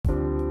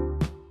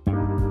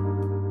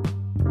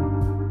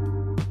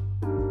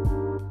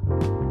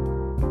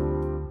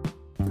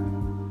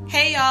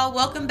y'all.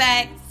 Welcome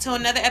back to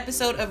another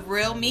episode of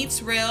Real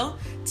Meets Real.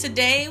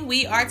 Today,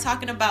 we are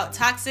talking about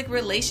toxic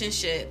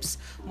relationships.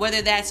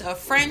 Whether that's a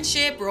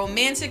friendship,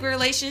 romantic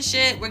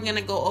relationship, we're going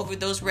to go over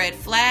those red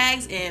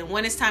flags and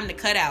when it's time to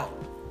cut out.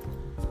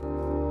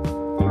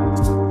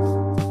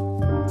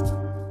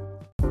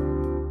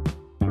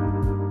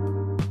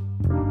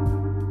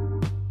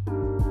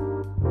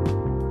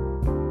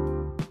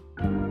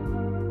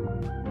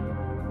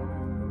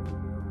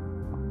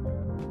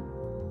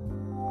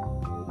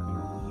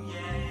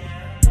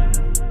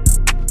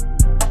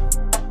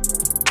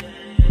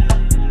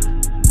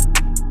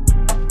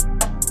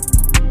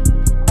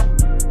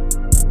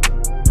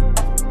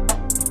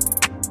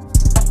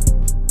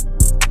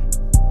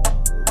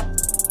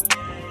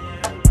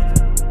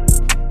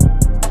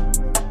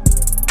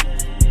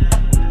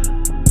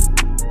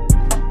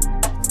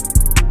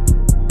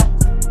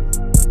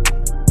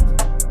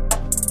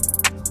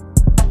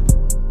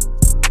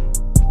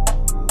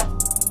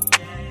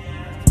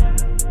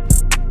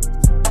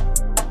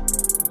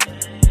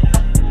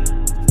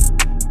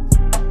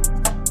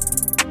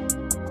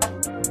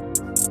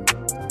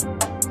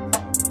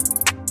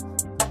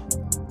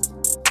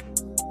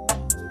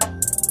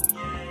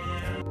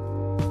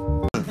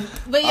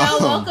 But y'all,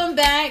 welcome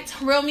back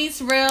to Real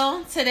Meets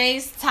Real.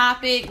 Today's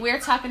topic, we're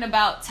talking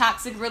about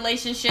toxic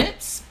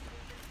relationships.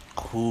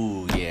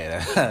 Ooh,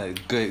 yeah,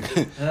 good.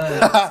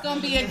 It's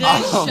gonna be a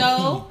good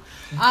show.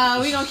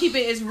 We're gonna keep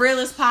it as real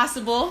as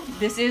possible.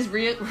 This is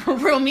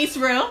Real Meets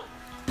Real.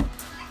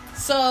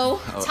 So,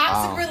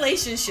 toxic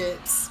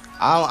relationships.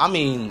 I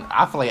mean,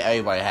 I feel like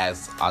everybody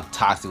has a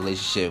toxic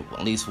relationship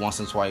at least once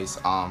or twice.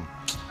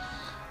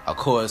 Of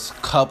course,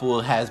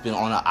 couple has been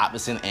on the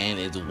opposite end.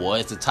 It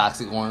was the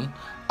toxic one.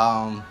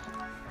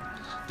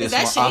 Is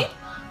that shade?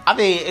 I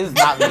mean, it's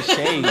not really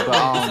shade, but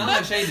it's not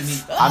like shade to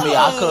me. I mean,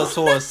 I could have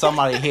swore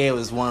somebody here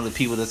was one of the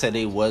people that said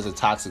they was a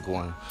toxic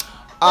one.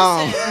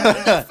 Listen,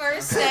 the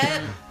first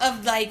step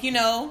of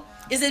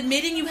is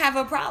admitting you have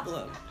a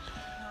problem.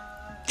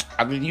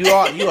 I mean, you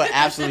are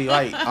absolutely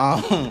right.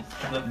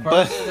 The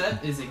first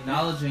step is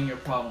acknowledging your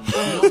problem. You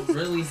don't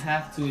really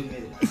have to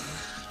admit it.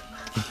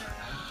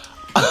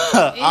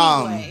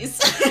 Anyways.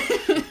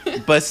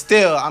 But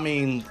still, I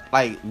mean,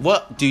 like,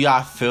 what do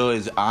y'all feel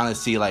is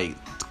honestly like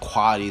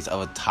qualities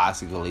of a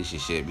toxic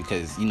relationship?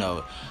 Because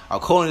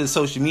according to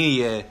social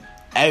media,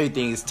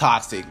 everything is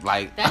toxic.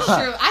 Like, that's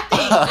true.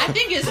 I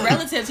think it's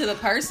relative to the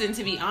person,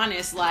 to be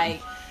honest.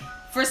 Like,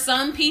 for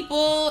some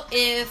people,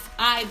 if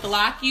I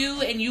block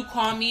you and you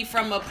call me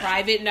from a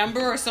private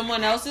number or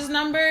someone else's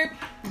number,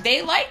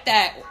 they like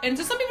that. And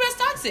to some people, that's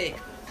toxic.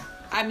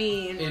 I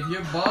mean, if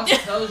your boss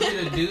tells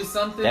you to do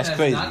something that's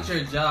not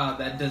your job,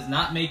 that does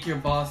not make your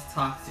boss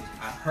toxic.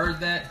 I've heard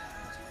that.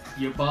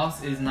 Your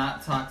boss is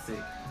not toxic.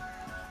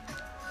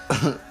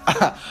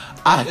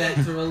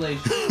 That's a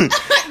relationship.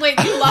 Wait,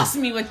 you lost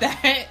me with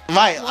that.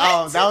 Right.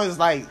 That was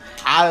like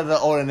out of the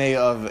ordinary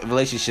of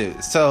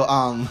relationships. So,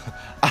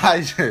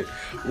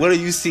 what do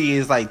you see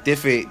is like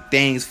different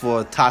things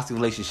for toxic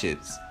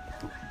relationships?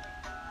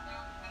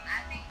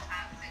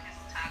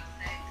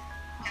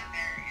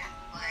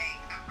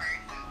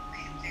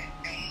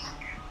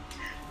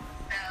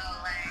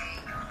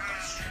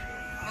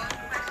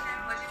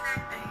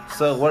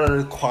 So what are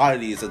the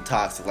qualities of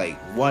toxic? Like,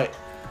 what?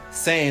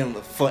 Saying,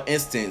 for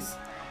instance,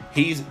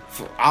 I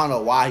don't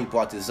know why he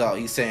brought this up.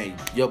 He's saying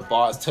your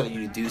boss telling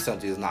you to do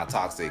something is not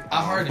toxic.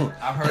 I've heard it.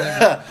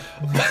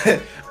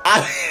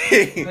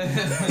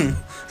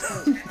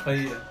 But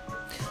yeah.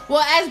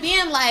 Well, as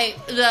being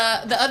like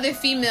the other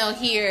female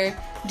here,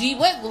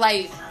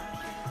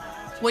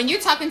 when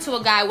you're talking to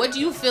a guy, what do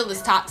you feel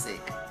is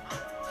toxic?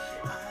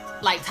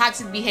 Like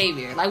toxic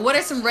behavior. Like, what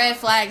are some red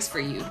flags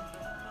for you?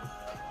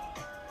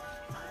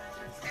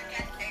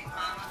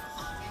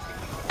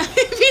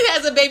 If he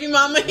has a baby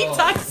mama, he's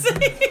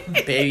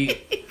toxic.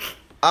 Baby.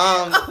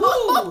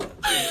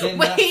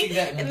 Wait.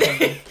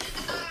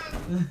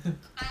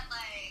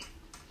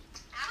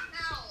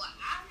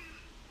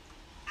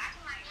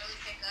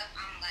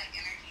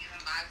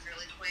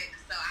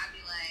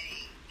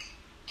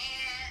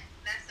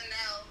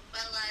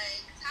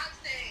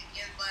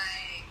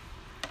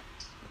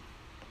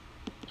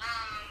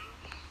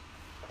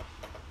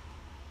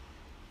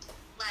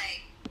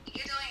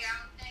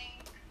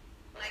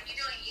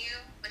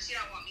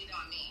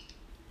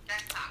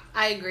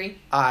 I agree.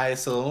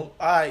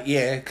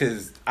 Yeah,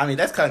 because I mean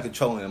that's kind of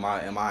controlling in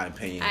my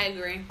opinion. I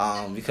agree.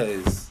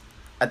 Because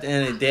at the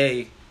end of the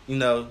day,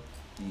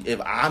 if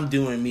I'm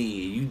doing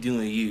me and you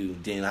doing you,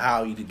 then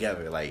how are you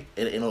together? Like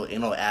it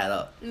don't add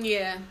up.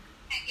 Yeah.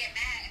 I can't get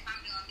mad if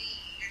I'm doing me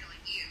and you're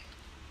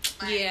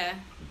doing you. Yeah.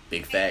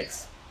 Big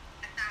facts.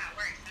 That's not how it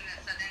works. And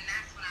so then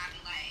that's when I'll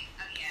be like,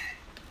 oh yeah,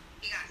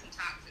 he got some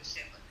toxic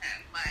shit with him,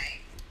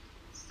 like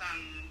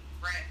some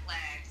red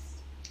flags.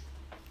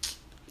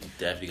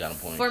 Definitely got a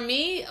point. For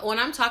me, when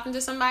I'm talking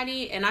to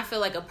somebody and I feel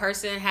like a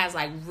person has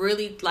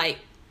really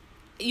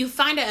you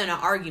find it in an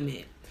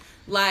argument.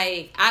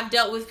 Like, I've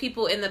dealt with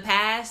people in the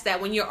past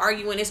that when you're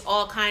arguing, it's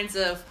all kinds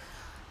of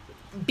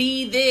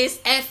be this,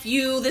 F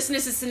you, this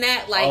and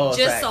that, like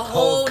just like a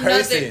whole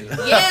nother,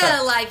 yeah,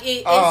 like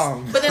it's.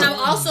 But then I've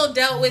also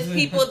dealt with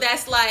people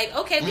that's like,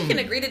 okay, we can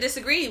agree to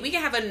disagree. We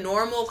can have a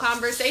normal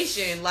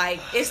conversation.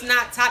 Like it's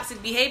not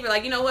toxic behavior.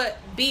 Like, you know what,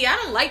 B, I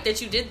don't like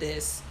that you did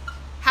this.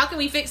 How can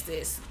we fix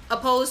this?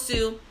 Opposed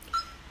to,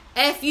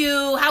 F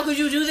you, how could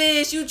you do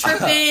this? You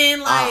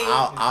tripping? Like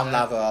I'm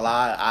not gonna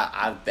lie,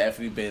 I've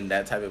definitely been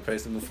that type of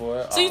person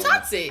before. So you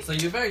toxic. So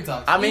you're very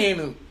toxic. I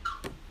mean,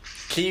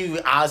 can you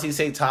honestly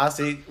say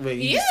toxic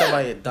when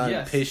somebody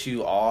done piss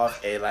you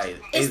off and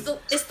like it's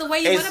the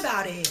way you went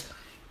about it.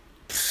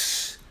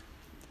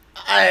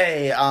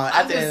 Hey,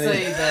 I would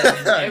say that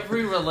in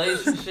every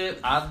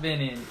relationship I've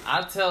been in,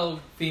 I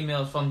tell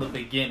females from the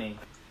beginning,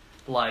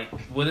 like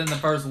within the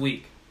first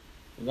week,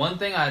 one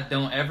thing I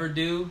don't ever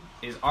do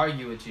is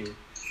argue with you.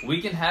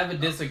 We can have a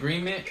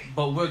disagreement,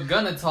 but we're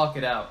gonna talk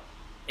it out.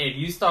 If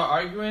you start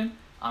arguing,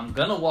 I'm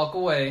gonna walk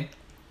away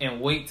and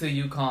wait till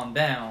you calm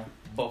down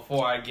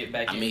before I get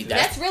back into it.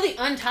 That's really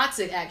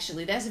untoxic,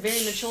 actually. That's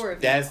very mature of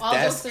you. That's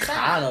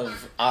kind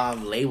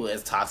of labeled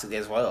as toxic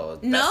as well.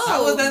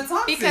 How is that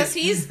toxic? Because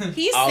he's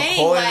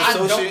saying like I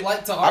don't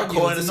like to argue.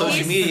 According to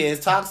social media,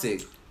 it's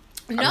toxic.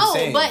 His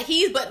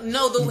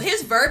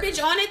verbiage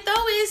on it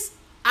though is,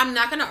 I'm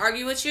not gonna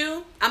argue with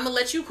you. I'm gonna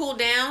let you cool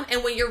down,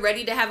 and when you're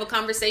ready to have a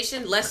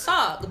conversation, let's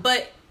talk.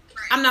 But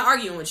I'm not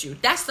arguing with you.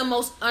 That's the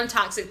most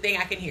untoxic thing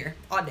I can hear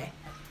all day.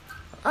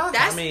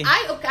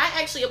 I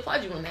actually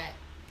applaud you on that.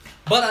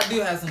 But I do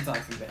have some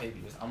toxic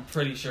behaviors. I'm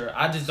pretty sure.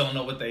 I just don't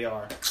know what they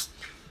are.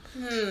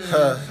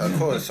 Of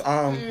course.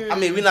 I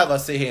mean, we're not gonna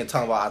sit here and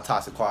talk about our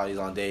toxic qualities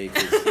all day.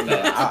 Cause,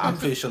 I'm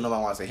pretty sure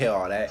nobody wants to hear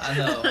all that. I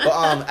know.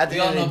 But at the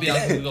end of the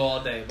day, we go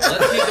all day. But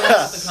let's keep going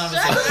with the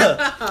conversation.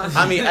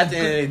 I mean, at the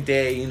end of the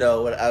day,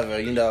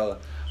 whatever.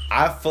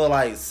 I feel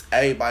like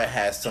everybody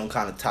has some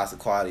kind of toxic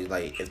quality.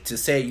 Like, if to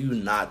say you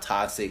not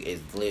toxic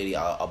is literally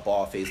a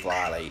bald-faced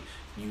lie. Like,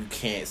 you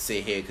can't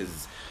sit here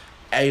because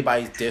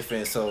everybody's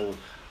different. So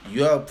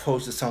your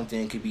approach to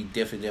something could be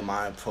different than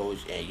my approach,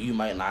 and you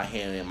might not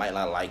handle it, might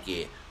not like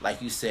it.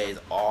 Like you said, it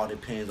all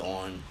depends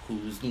on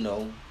who's,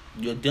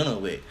 you're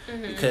dealing with.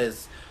 Mm-hmm.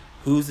 Because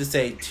who's to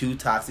say two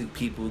toxic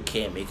people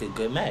can't make a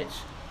good match?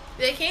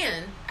 They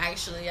can,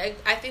 actually. I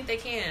think they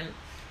can.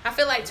 I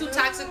feel like two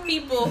toxic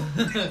people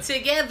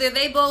together,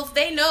 they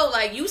know,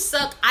 like, you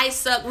suck, I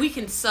suck, we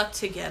can suck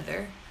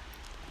together.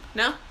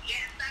 No? Yeah,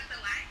 suck the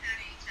life out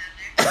of each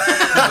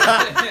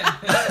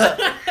other.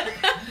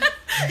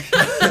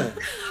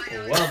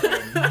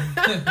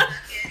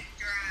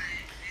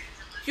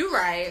 You're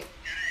right.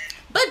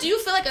 But do you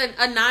feel like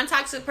a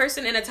non-toxic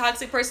person and a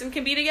toxic person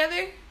can be together? I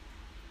mean,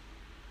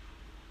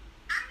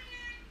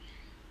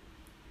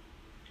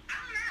 I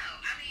don't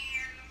know. I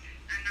mean,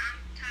 a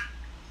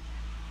non-toxic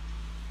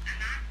and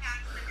a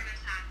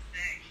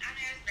toxic. I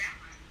mean, it's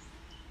balance.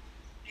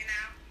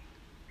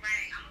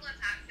 Like, I'm a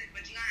little toxic,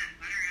 but you gonna have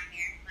fun around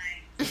here.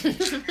 Like,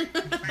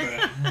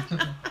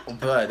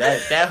 but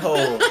that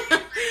whole.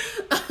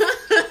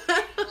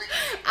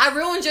 I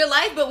ruined your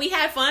life, but we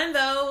had fun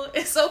though.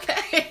 It's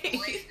okay.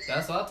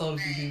 That's what I told a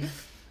few people.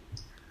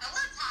 A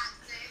little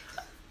toxic,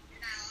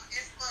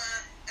 it's a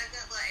good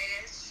little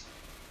edge,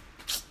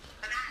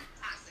 but not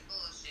toxic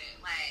bullshit.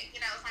 Like,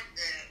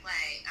 it's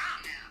like I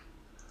don't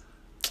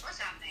know. What's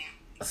y'all think?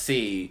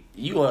 See,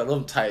 you are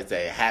them types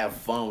that have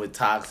fun with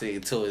toxic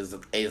until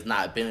it's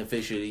not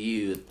beneficial to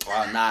you.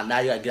 Oh, now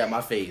you gotta get out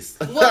my face.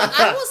 Well,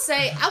 I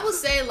will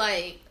say,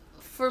 like,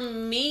 for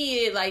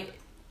me, like,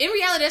 in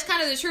reality, that's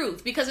kind of the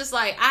truth. Because it's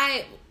like,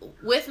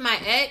 with my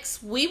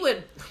ex, we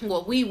wouldn't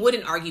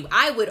argue.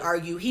 I would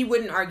argue. He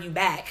wouldn't argue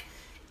back.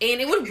 And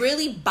it would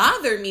really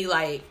bother me,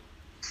 like,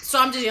 so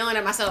I'm just yelling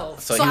at myself.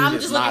 So I'm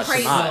just looking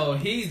crazy. So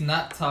he's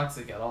not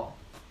toxic at all.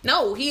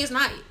 No, he is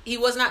not. He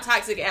was not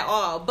toxic at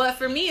all. But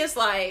for me, it's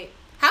like,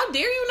 how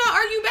dare you not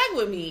argue back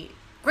with me?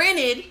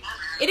 Granted,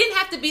 it didn't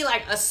have to be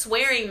like a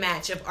swearing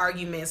match of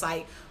arguments.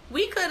 Like,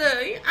 we could have,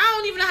 I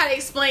don't even know how to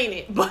explain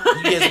it. But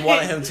you just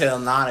wanted him to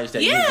acknowledge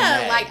that you're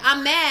mad. Like,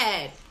 I'm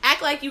mad.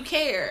 Act like you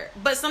care.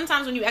 But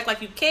sometimes when you act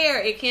like you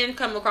care, it can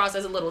come across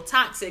as a little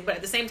toxic. But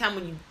at the same time,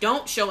 when you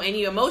don't show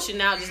any emotion,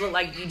 now it just look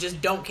like you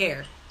just don't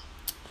care.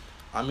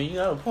 I mean, you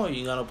got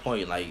a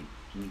point. Like,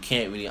 you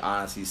can't really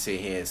honestly sit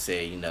here and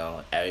say,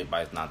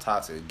 everybody's not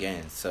toxic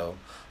again. So,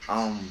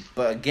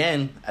 but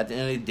again, at the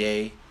end of the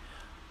day,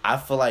 I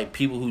feel like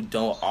people who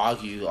don't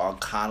argue are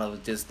kind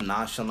of just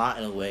nonchalant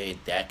in a way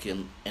that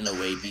can, in a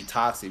way, be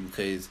toxic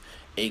because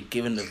it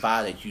giving the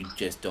vibe that you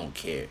just don't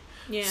care.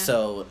 Yeah.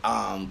 So,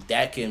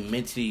 that can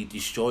mentally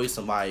destroy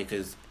somebody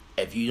because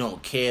if you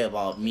don't care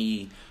about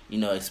me,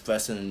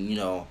 expressing,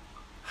 how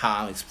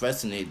I'm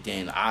expressing it,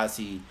 then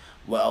obviously,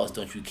 what else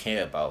don't you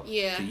care about?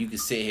 Yeah. So you can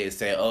sit here and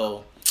say,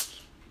 oh,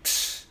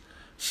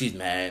 she's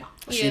mad.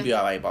 She'll be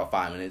all right about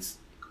 5 minutes.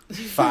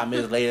 5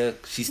 minutes later,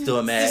 she's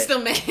still mad. She's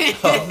still mad.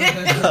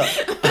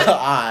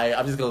 Alright,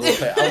 I'm just gonna go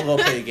play. I'm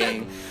gonna play the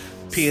game.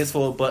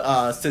 PS4,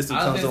 but system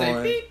comes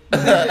on.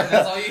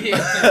 That's all you hear.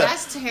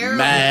 That's terrible.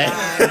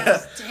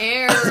 That's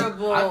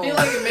terrible. I feel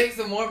like it makes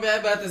it more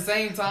bad, but at the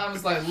same time,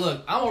 it's like,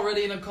 look, I'm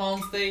already in a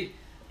calm state.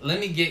 let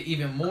me get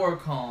even more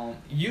calm.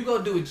 You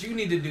go do what you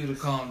need to do to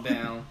calm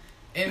down.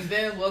 And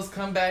then let's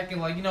come back in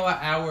like, an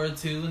hour or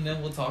two, and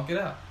then we'll talk it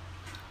out.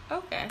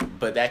 Okay.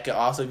 But that could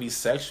also be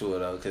sexual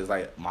though, because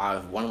like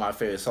one of my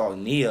favorite songs,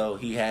 Neo,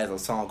 he has a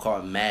song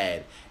called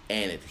Mad,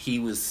 and he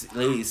was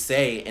literally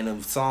say in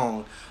the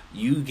song,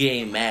 "You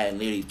getting mad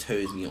literally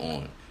turns me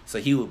on." So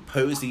he would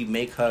purposely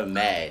make her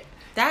mad.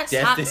 That's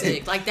That's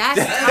toxic. it. Like, that's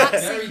toxic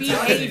Very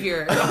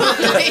behavior.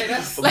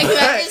 toxic. like,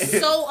 that is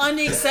so I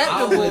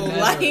unacceptable. would never.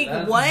 Like,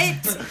 That's-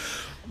 what?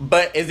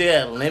 But is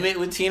there a limit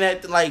between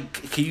that? Like,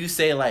 can you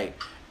say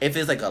like if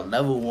it's like a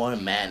level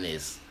 1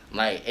 madness,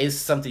 like it's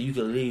something you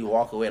can literally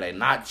walk away, like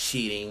not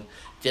cheating,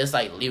 just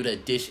like leave the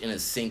dish in a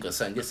sink or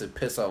something just to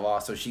piss her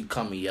off so she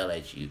come and yell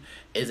at you.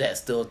 Is that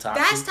still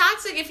toxic? That's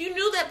toxic. If you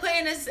knew that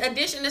putting a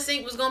dish in the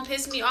sink was going to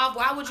piss me off,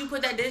 why would you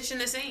put that dish in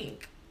the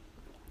sink?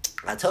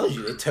 I told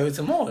you, it turns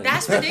him on.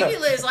 That's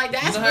ridiculous. Like,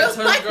 that's You know how to real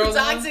turn a life girl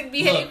toxic on?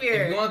 behavior.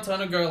 Look, if you want to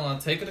turn a girl on,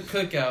 take her to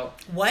cookout,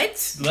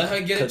 What? let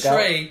her get a Cookout?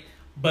 tray,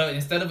 but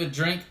instead of a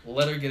drink,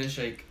 let her get a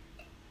shake.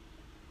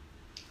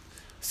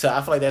 So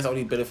I feel like that's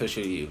only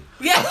beneficial to you.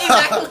 Yeah,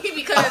 exactly.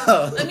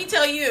 Because let me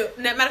tell you,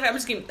 matter of fact, I'm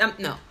just kidding.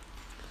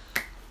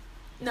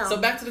 No. So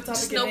back to the topic.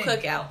 Just at no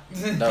hand.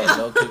 cookout.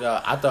 No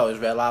cookout. I thought it was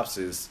Red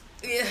Lobsters.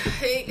 Yeah.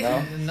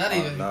 No? Not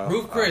even. no.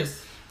 Roof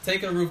Chris.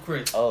 Take her to Roof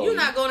Chris. Oh, You're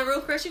not going to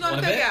Roof Chris. You're going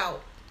to Wanna bet? cookout.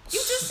 You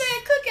just said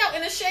cookout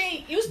in the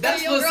shade. You study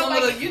That's your what girl some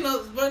like... of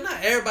the, but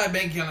not everybody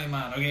bank account like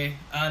mine, okay?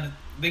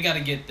 They gotta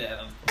get that.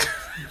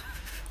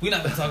 We're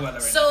not gonna talk about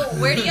that right So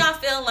now. where do y'all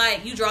feel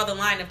like you draw the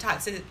line of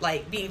toxic,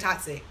 like being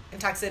toxic and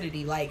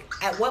toxicity? Like,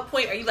 at what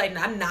point are you like,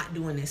 I'm not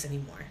doing this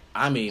anymore?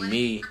 I mean,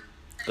 me.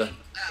 Go ahead.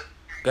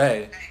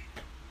 Okay.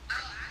 Oh,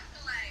 I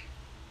feel like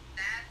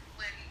that's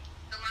when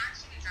the line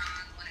should be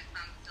drawn when it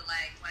comes to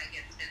like when it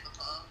gets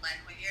physical. Like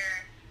when you're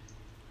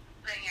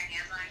putting your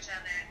hands on each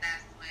other,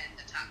 that's when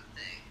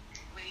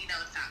when you know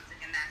it's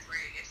toxic, and that's where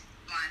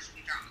the line should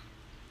be drawn.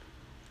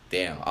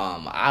 Damn.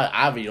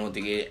 I really don't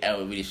think it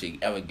ever really should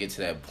ever get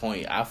to that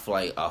point. I feel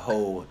like a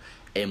whole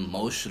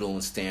emotional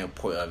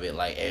standpoint of it,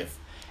 like if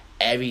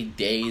every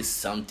day is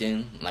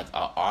something like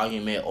an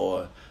argument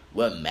or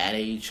we're mad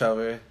at each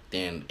other,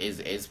 then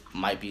it's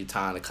might be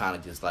time to kind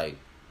of just like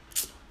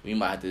we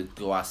might have to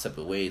go our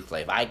separate ways.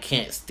 Like if I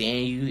can't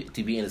stand you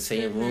to be in the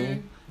same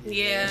room,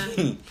 Yeah.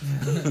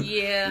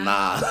 Yeah.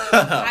 nah.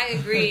 I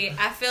agree.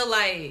 I feel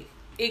like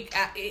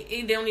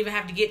it don't even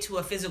have to get to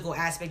a physical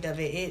aspect of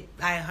it.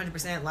 I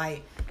 100%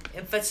 like,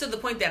 if it's to the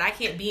point that I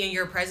can't be in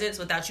your presence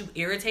without you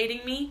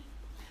irritating me.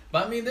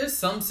 But I mean, there's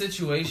some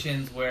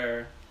situations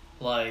where,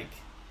 like,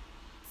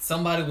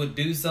 somebody would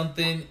do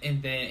something,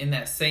 and then in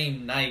that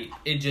same night,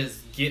 it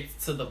just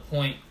gets to the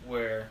point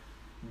where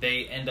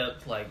they end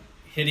up like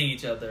hitting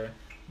each other.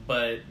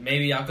 But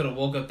maybe I could have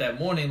woke up that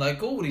morning like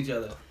cool with each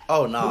other.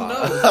 Oh no. Who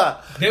knows?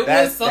 There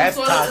was some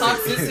sort of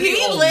toxicity He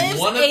on lives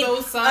one of those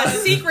a sides.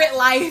 secret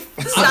life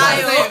I'm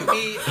style. not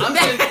saying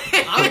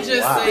me. I'm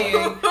just Wow.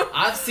 saying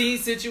I've seen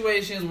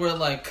situations where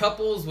like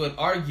couples would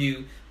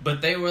argue,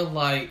 but they were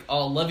like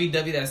all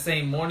lovey-dovey that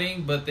same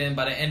morning, but then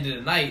by the end of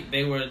the night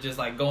they were just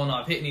like going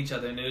off hitting each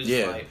other, and it was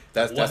just like,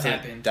 what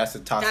happened? That's a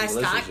toxic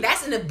relationship.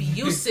 That's an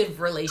abusive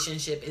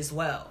relationship as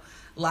well.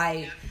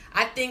 Like,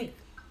 I think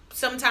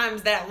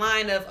sometimes that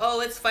line of,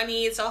 oh, it's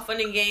funny, it's all fun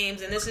and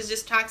games, and this is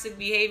just toxic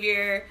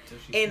behavior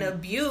and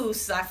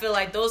abuse, I feel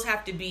like those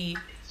have to be,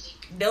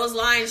 those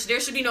lines,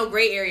 there should be no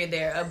gray area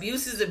there.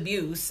 Abuse is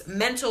abuse,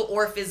 mental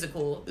or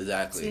physical.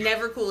 Exactly. It's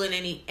never cool in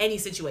any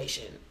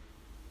situation.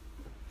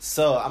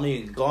 So, I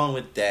mean, going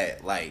with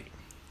that, like,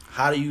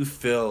 how do you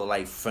feel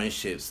like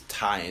friendships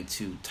tie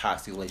into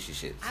toxic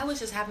relationships? I was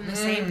just having the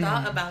same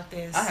thought about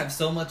this. I have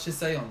so much to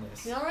say on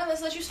this. All right,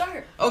 let's let you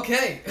start.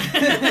 Okay.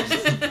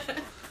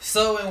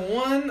 So in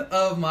one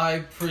of my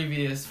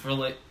previous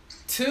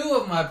two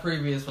of my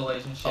previous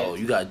relationships, Oh,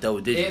 you got double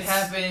digits. it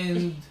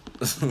happened.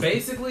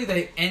 Basically,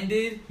 they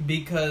ended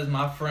because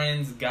my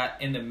friends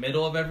got in the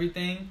middle of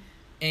everything,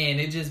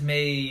 and it just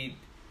made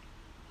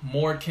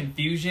more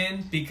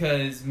confusion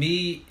because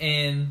me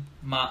and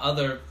my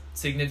other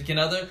significant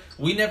other,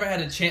 we never had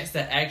a chance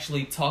to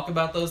actually talk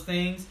about those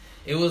things.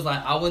 It was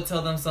like I would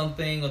tell them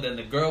something, or then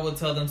the girl would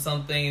tell them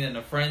something, and then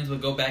the friends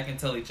would go back and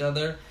tell each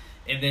other.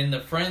 And then the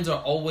friends are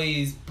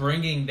always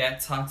bringing that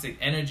toxic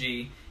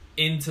energy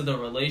into the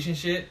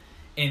relationship.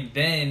 And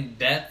then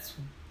that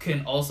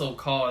can also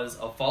cause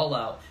a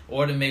fallout,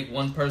 or to make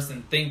one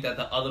person think that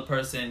the other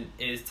person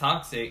is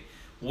toxic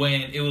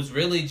when it was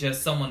really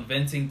just someone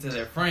venting to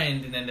their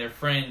friend, and then their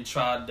friend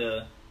tried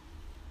to,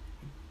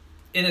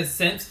 in a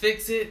sense,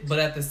 fix it. But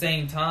at the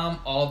same time,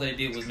 all they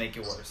did was make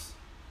it worse.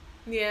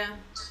 Yeah.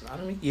 I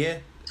mean, yeah,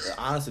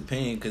 honest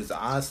opinion, because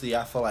honestly,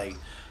 I feel like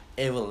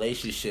in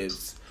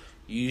relationships,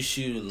 you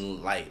should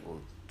like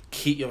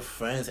keep your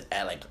friends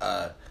at like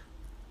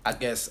I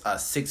guess a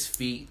 6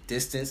 feet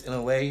distance in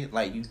a way.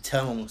 Like you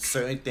tell them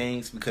certain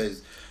things, because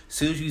as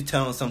soon as you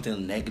tell them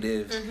something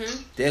negative,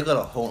 they're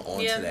gonna hold on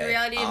Yeah, to that. the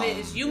reality of it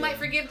is you yeah. might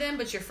forgive them,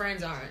 but your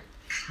friends aren't.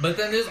 But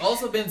then there's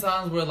also been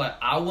times where like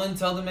I wouldn't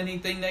tell them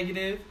anything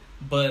negative,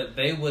 but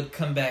they would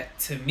come back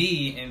to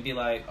me and be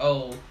like,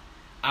 "Oh,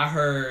 I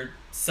heard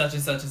such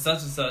and such and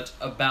such and such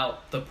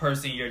about the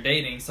person you're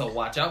dating, so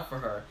watch out for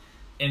her."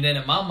 And then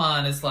in my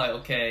mind, it's like,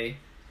 okay,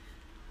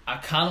 I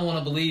kind of want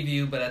to believe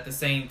you, but at the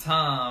same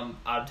time,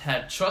 I've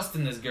had trust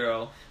in this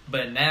girl,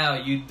 but now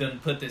you done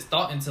put this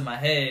thought into my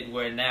head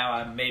where now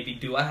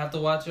I have to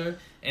watch her?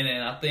 And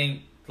then I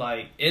think,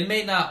 like, it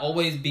may not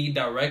always be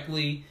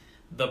directly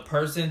the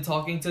person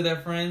talking to their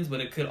friends, but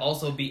it could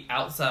also be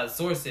outside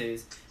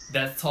sources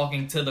that's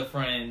talking to the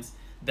friends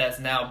that's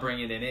now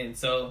bringing it in.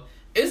 So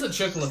it's a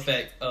trickle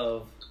effect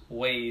of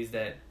ways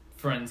that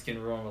friends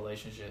can ruin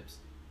relationships.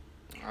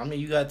 I mean,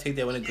 you gotta take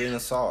that with a grain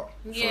of salt.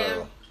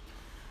 Yeah.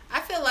 I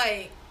feel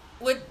like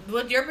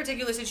with your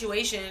particular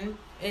situation,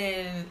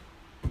 and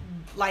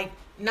like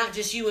not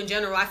just you in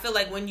general, I feel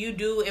like when you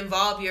do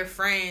involve your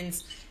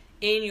friends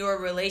in your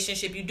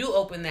relationship, you do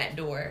open that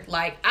door.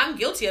 Like, I'm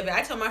guilty of it.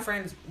 I tell my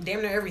friends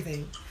damn near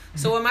everything.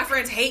 So when my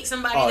friends hate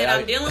somebody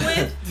I'm dealing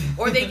with,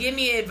 or they give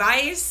me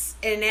advice,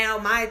 and now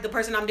the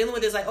person I'm dealing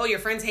with is like, "Oh, your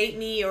friends hate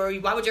me," or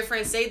 "Why would your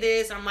friends say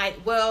this?" I'm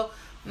like, well,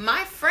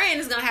 my friend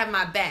is gonna have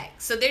my back,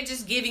 so they're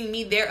just giving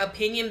me their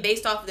opinion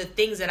based off of the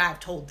things that I've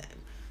told them.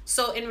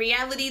 So in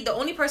reality, the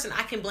only person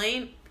I can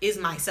blame is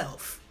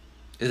myself.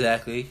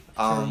 Exactly.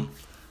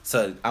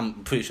 So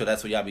I'm pretty sure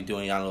that's what y'all be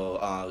doing, y'all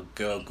little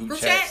girl group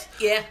chats.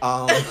 Yeah.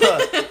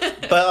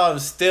 But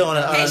still on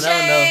another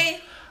Shay.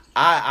 note,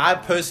 I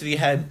personally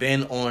had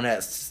been on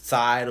that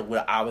side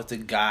where I was the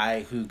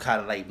guy who kind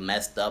of like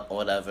messed up or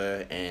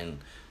whatever, and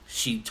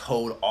she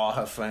told all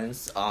her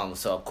friends.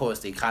 So of course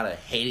they kind of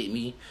hated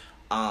me.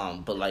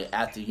 But like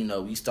after,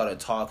 we started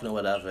talking or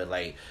whatever,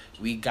 like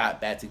we got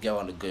back together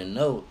on a good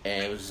note,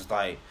 and it was just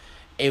like,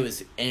 it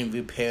was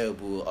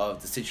irreparable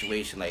of the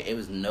situation. Like, it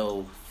was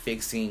no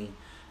fixing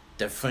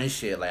the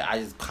friendship. Like, I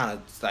just kind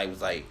of like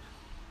was like,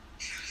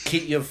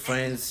 keep your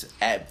friends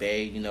at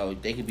bay.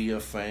 They can be your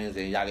friends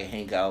and y'all can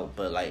hang out,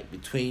 but like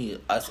between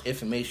us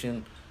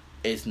information,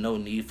 it's no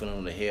need for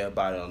them to hear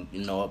about it or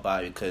know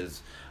about it,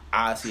 because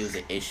honestly it was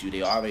an issue.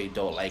 They already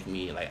don't like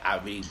me. Like, I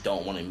really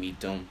don't want to meet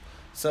them.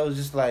 So it's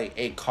just like,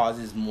 it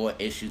causes more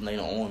issues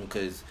later on,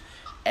 because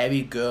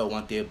every girl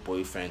wants their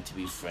boyfriend to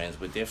be friends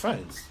with their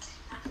friends.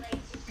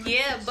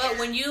 Yeah, but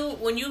when you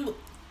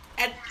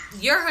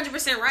you're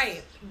 100%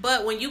 right.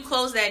 But when you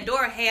close that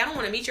door, hey, I don't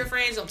want to meet your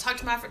friends. Don't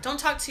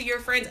talk to your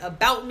friends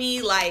about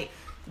me. Like,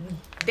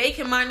 they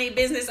can mind their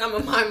business. I'm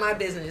gonna mind my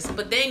business.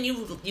 But then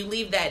you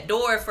leave that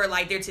door for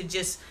like there to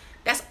just,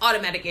 that's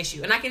automatic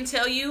issue. And I can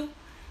tell you,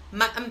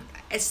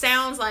 it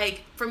sounds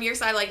like from your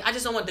side, like, I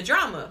just don't want the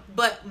drama.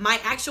 But my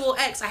actual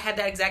ex, I had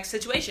that exact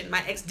situation.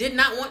 My ex did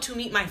not want to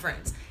meet my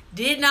friends.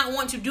 Did not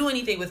want to do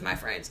anything with my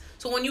friends.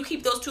 So when you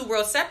keep those two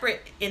worlds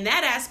separate in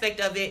that aspect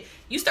of it,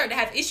 you start to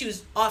have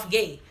issues off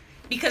gate.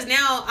 Because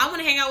now I want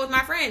to hang out with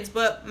my friends,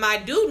 but my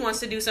dude wants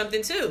to do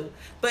something too.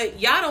 But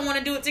y'all don't want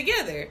to do it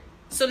together.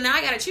 So now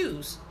I got to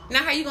choose.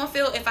 Now how you going to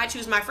feel if I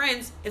choose my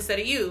friends instead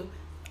of you?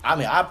 I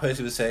mean, I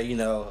personally would say,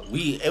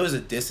 it was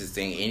a distance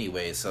thing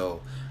anyway,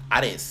 so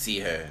I didn't see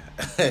her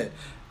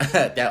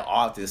that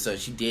often. So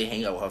she did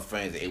hang out with her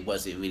friends. It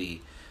wasn't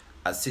really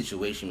a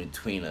situation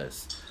between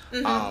us.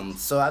 Mm-hmm.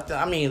 So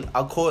I mean,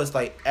 of course,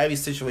 like, every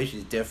situation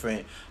is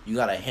different. You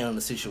gotta handle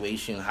the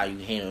situation how you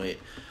handle it.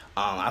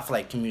 I feel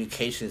like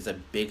communication is the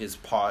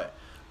biggest part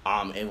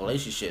in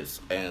relationships,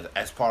 and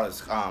as far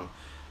as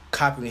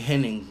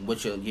comprehending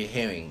what you're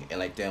hearing and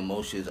like the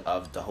emotions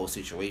of the whole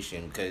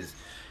situation. Because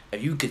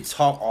if you could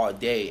talk all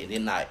day and they're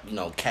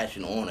not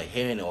catching on or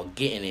hearing it or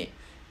getting it,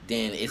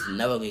 then it's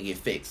never gonna get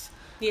fixed.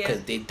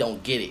 Because they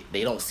don't get it.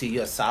 They don't see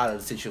your side of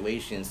the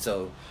situation,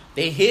 so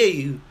they hear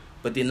you,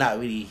 but they're not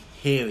really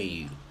hearing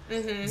you.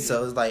 Mm-hmm.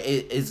 So it's like,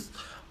 it's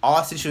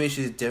all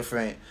situations is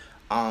different.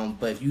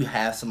 But if you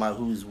have somebody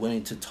who's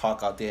willing to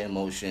talk out their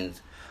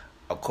emotions,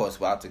 of course,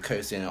 without the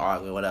cursing and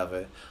arguing,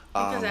 whatever.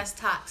 Because that's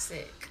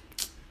toxic.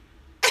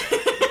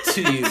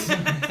 To you.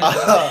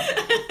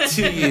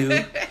 To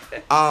you.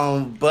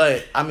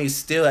 But, I mean,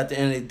 still, at the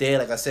end of the day,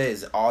 like I said,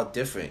 it's all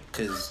different.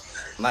 Because,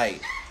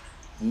 like,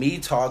 me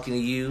talking to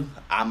you,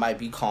 I might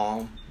be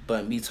calm.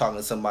 But me talking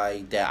to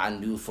somebody that I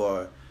knew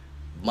for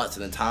months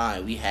at a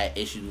time, we had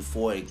issues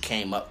before it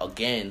came up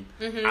again,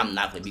 I'm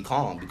not going to be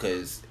calm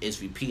because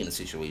it's repeating the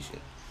situation.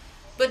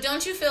 But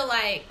don't you feel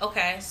like,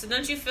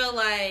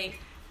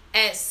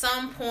 at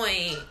some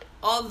point,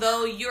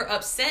 although you're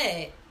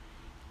upset,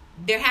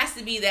 there has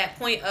to be that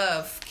point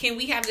of, can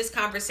we have this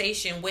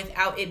conversation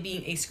without it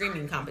being a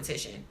screaming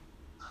competition?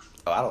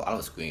 Oh, I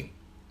don't scream.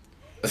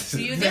 So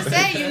you just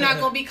say you're not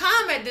going to be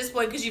calm at this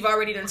point because you've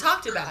already done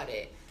talked about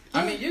it.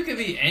 I mean, you can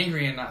be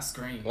angry and not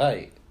scream.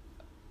 Right.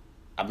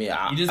 I mean,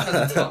 you just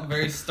have to talk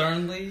very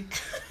sternly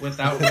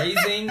without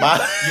raising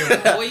your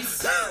voice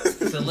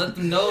to let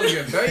them know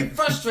you're very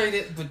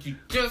frustrated, but you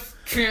just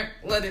can't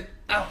let it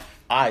out.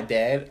 Alright,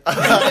 Dad.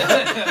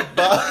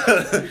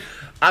 But,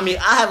 I mean,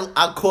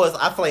 of course,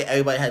 I feel like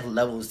everybody has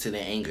levels to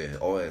their anger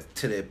or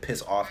to their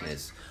piss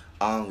offness.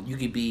 You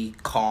could be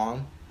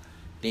calm,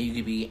 then you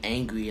could be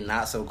angry and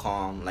not so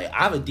calm. Like,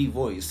 I have a deep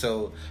voice,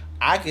 so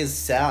I can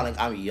sound like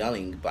I'm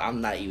yelling, but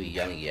I'm not even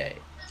yelling yet.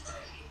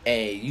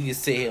 And you can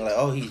sit here like,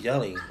 oh, he's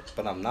yelling,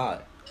 but I'm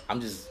not. I'm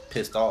just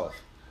pissed off.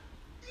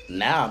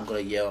 Now I'm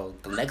gonna yell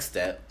the next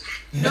step.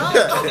 No.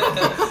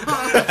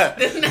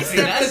 The next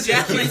step is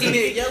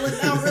yelling. Yelling.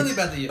 Now I'm really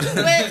about to yell.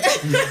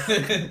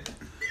 But,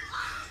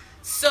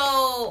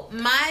 so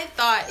my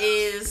thought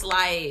is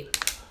like,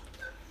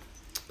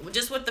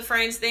 just with the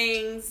friends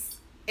things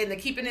and the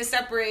keeping it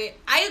separate,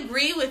 I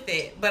agree with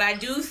it, but I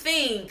do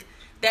think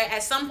that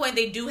at some point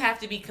they do have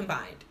to be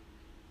combined,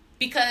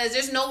 because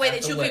there's no way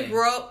that you can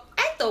grow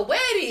at the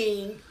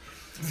wedding.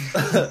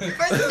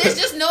 There's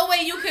just no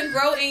way you can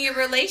grow in your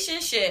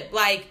relationship.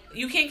 Like,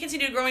 you can't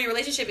continue to grow in your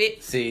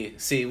relationship.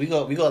 See, we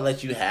gonna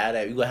let you have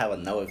that. We gonna have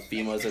another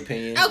female's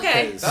opinion.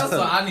 Okay, that's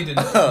what I need to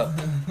know.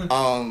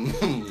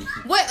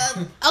 What?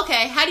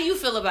 Okay, how do you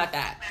feel about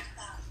that?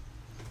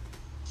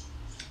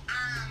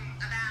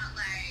 About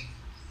like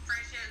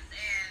friendships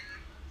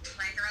and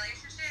like the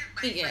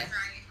relationship. Like, Yeah.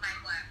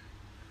 like what?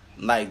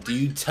 Like, do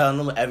you tell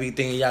them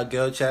everything in y'all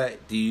girl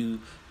chat? Do you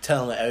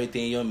tell them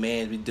everything your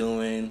man be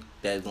doing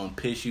that's gonna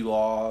piss you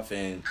off?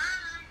 And No,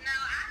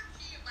 I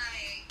feel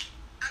like,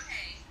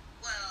 okay,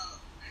 well,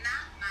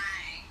 not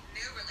my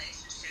new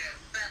relationship,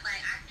 but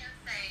like I can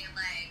say,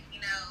 like,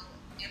 you know,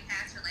 in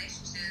past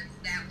relationships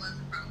that was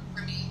a problem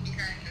for me,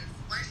 because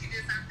once you do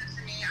something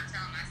to me, I'm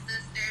telling my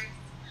sisters,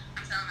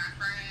 I'm telling my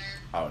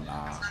friends, oh I'm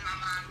nah. telling my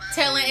mama,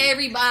 Telling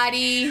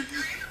everybody. everybody.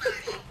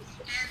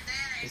 And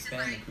then it's just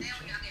like, then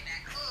when y'all get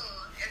back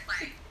cool, it's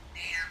like,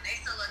 damn, they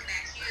still looking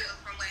at you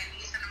from when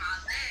you sent them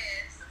all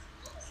this.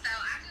 So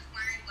I just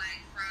learned,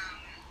 like, from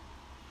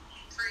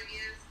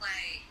previous,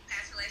 like,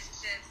 past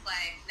relationships,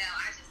 like, no,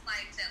 I just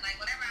like to, like,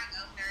 whatever I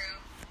go through,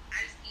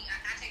 I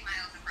take my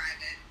L's in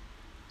private.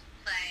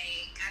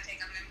 Like, I take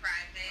them in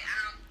private.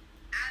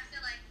 I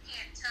feel like you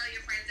can't tell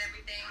your friends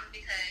everything,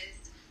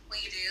 because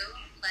when you do,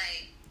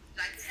 like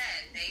you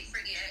said, they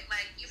forget.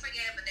 Like, you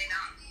forget, but they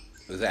don't.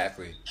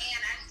 Exactly.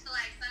 And I just feel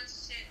like some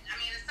shit, I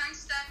mean, some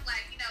stuff,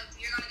 like, you know,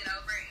 you're gonna get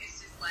over it. It's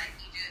just like,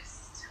 you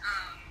just,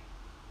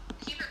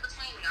 keep it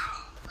between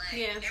y'all. Like,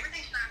 Yeah.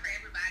 everything's not for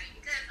everybody,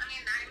 because, I mean,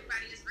 not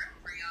everybody is room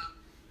for y'all.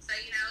 So,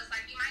 you know, it's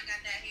like, you might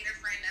got that hater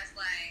friend that's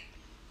like,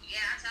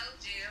 yeah, I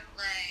told you,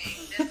 like,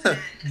 this and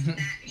that, and this and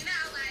that. You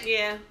know, like,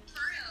 Yeah.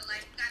 for real,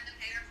 like, you got them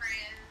hater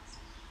friends,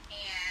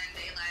 and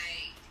they,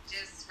 like,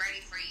 just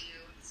ready for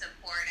you to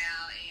pour it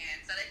out,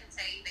 and so they can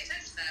tell you they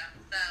touch stuff.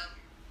 So,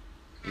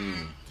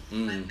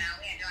 but no,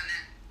 we ain't doing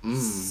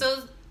that.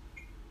 So,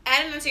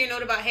 adding onto your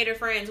note about hater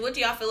friends, what do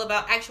y'all feel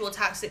about actual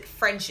toxic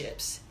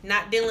friendships?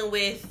 Not dealing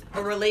with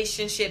a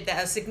relationship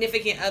that a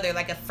significant other,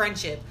 like a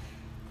friendship.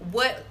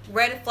 What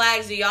red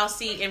flags do y'all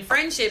see in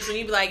friendships when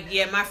you be like,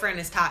 yeah, my friend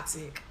is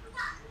toxic?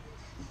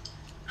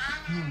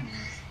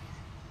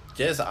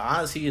 Just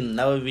honestly,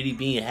 never really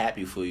being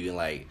happy for you.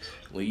 Like,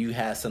 when you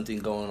have something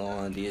going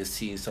on, they just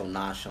seem so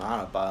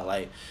nonchalant about it.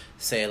 Like,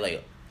 say,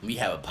 like, we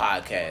have a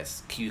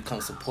podcast. Can you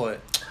come support?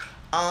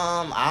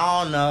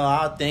 I don't know.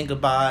 I'll think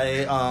about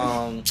it.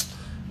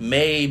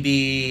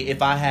 Maybe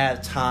if I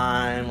have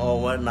time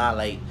or whatnot.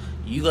 Like,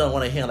 you gonna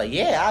want to hear like,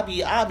 yeah,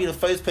 I'll be the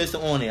first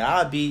person on it.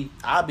 I'll be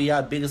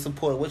our biggest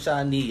supporter. What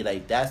y'all need?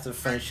 Like, that's the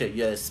friendship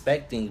you're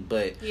expecting,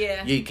 but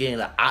Yeah. you're getting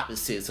the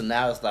opposite. So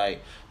now it's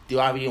like, do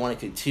I really want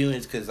to continue?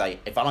 Because like,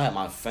 if I don't have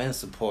my friends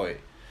support,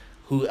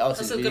 who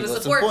else is really gonna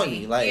support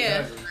me? Like,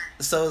 Yeah.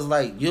 so it's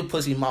like, you're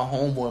pushing my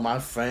homeboy, my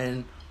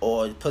friend,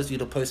 or pushing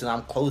the person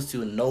I'm close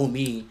to and know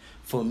me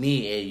for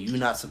me, and you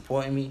not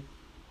supporting me.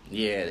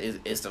 Yeah,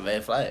 it's the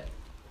red flag.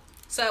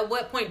 So at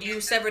what point do you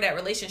sever that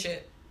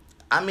relationship?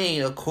 I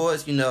mean, of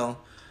course, you know,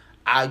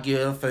 I give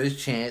it a first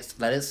chance,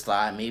 let it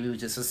slide. Maybe it was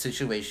just a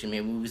situation.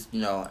 Maybe we was, you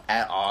know,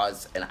 at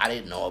odds and I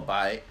didn't know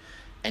about it.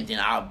 And then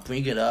I'll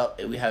bring it up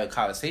and we have a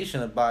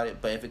conversation about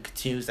it. But if it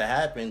continues to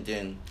happen,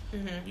 then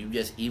you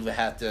just either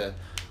have to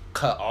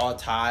cut all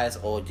ties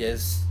or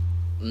just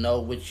know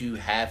what you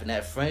have in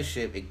that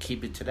friendship and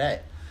keep it to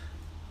that.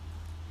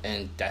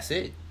 And that's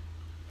it.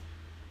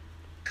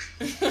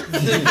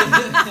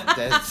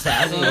 That's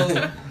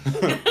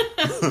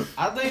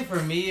I think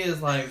for me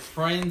is like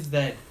friends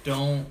that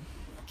don't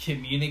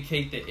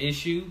communicate the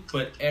issue,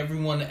 but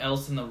everyone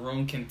else in the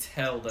room can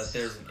tell that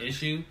there's an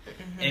issue,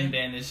 and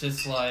then it's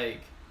just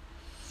like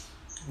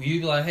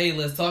you be like, "Hey,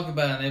 let's talk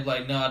about it," and they be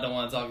like, "No, I don't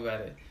want to talk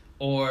about it,"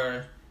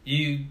 or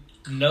you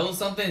know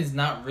something's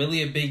not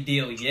really a big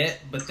deal yet,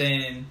 but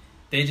then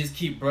they just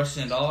keep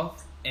brushing it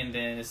off, and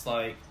then it's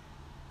like,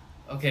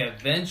 okay,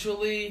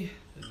 eventually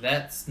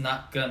that's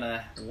not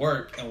gonna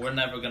work, and we're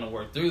never gonna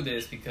work through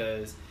this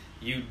because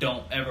you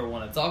don't ever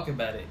want to talk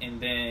about it.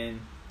 And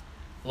then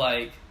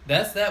like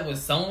that's that with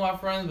some of my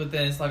friends, but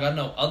then it's like I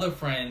know other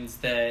friends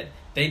that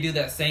they do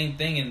that same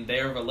thing in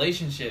their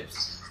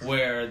relationships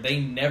where they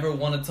never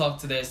want to talk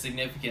to their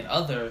significant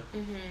other,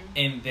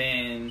 and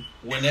then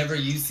whenever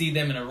you see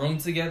them in a room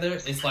together,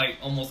 it's like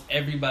almost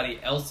everybody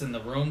else in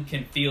the room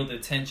can feel the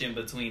tension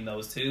between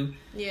those two.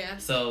 Yeah.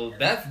 So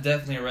that's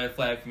definitely a red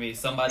flag for me.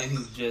 Somebody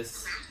who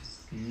just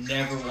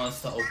never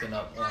wants to open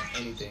up on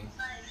anything.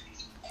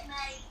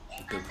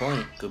 Good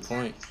point. Good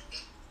point.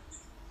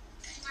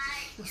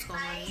 What's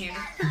going on here?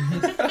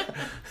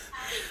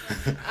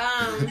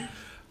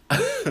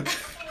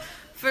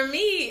 For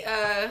me,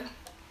 I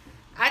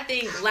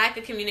think lack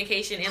of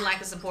communication and lack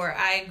of support.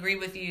 I agree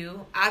with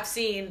you. I've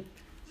seen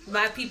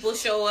my people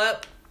show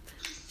up.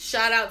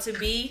 Shout out to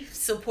B,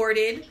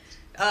 supported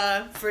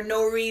for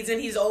no reason.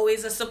 He's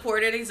always a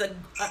supporter. He's the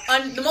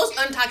most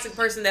untoxic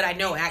person that I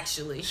know,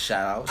 actually.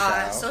 Shout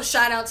out. So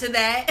shout out to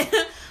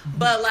that.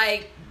 But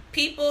like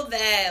people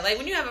that like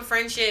when you have a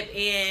friendship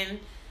and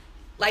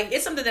like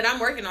it's something that I'm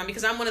working on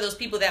because I'm one of those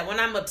people that when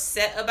I'm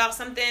upset about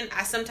something,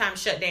 I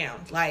sometimes shut down.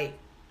 Like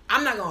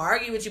I'm not gonna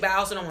argue with you, but I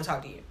also don't want to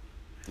talk to you.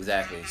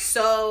 Exactly.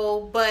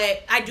 So,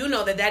 but I do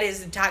know that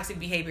is toxic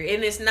behavior,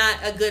 and it's not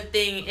a good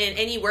thing in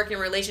any working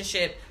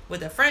relationship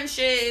with a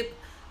friendship,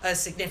 a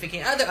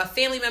significant other, a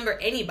family member,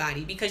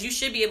 anybody, because you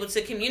should be able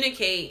to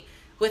communicate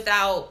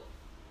without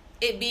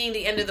it being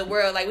the end of the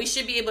world. Like we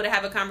should be able to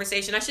have a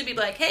conversation. I should be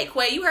like, "Hey,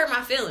 Quay, you hurt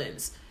my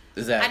feelings.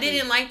 Exactly. I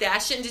didn't like that. I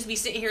shouldn't just be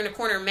sitting here in the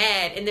corner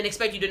mad and then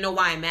expect you to know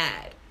why I'm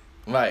mad."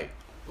 Right.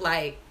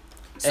 Like,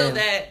 so And-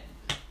 that.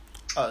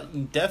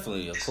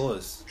 Definitely, of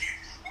course.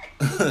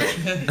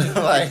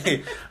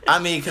 Like, I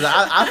mean,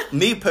 because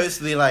me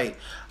personally, like,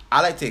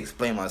 I like to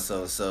explain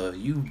myself. So if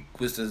you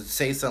was to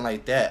say something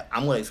like that,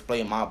 I'm gonna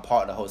explain my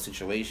part of the whole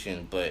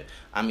situation. But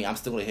I mean, I'm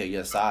still gonna hear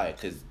your side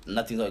because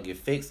nothing's gonna get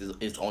fixed.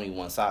 It's only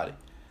one sided.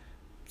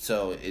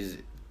 So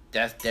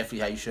that's definitely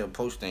how you should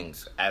approach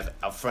things as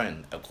a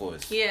friend, of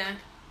course. Yeah.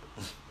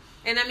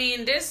 And I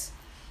mean,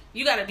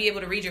 you got to be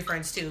able to read your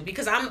friends too,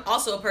 because I'm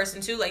also a person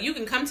too. Like you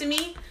can come to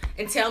me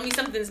and tell me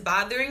something's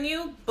bothering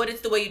you, but it's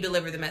the way you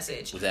deliver the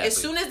message. Exactly. As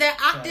soon as that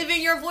octave in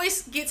your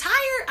voice gets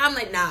higher, I'm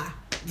like, nah,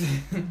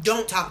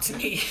 don't talk to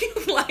me.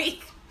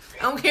 Like,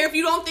 I don't care if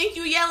you don't think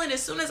you yelling.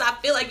 As soon as I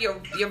feel like your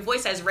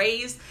voice has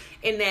raised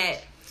and that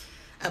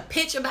a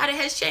pitch about it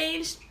has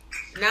changed,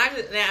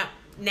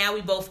 now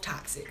we both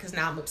toxic because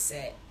now I'm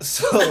upset.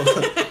 So,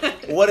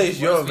 what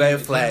is your Worst red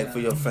thing flag to for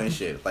your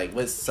friendship? Like,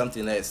 what's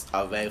something that's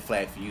a red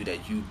flag for you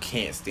that you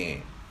can't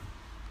stand?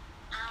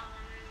 I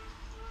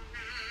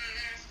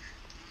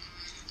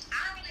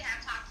don't really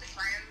have toxic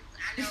friends.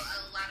 I know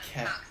a lot of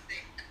Cat.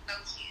 toxic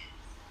associates.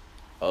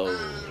 Oh,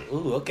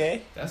 ooh,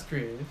 okay. That's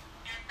creative. And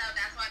so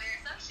that's why they're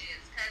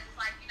associates. Because it's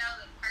like, you know,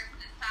 the person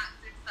is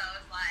toxic. So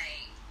it's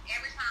like,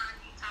 every time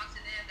you talk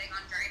to them, they're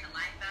going to drain the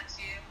life out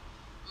you.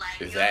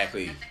 Like,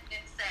 Exactly. You know, nothing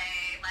to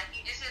say. Like,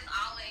 it's just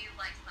always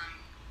like some,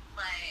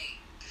 like,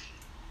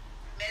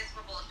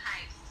 miserable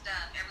type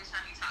stuff every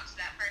time you talk to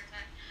that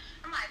person.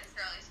 I'm like, this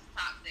girl is just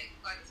toxic.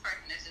 Or this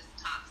person is just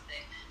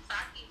toxic. So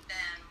I keep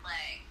them,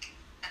 like,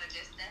 at a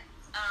distance.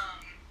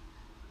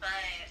 But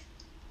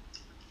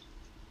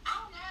I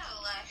don't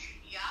know, like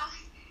y'all.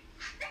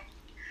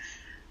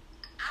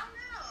 I don't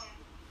know.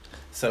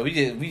 So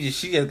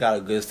she just got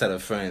a good set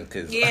of friends,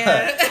 cause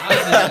Yeah.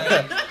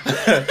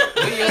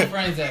 Where your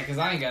friends at? Because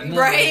I ain't got nothing.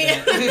 Right.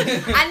 Like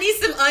that. I need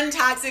some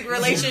untoxic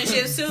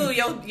relationships too.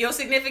 Your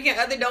significant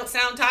other don't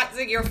sound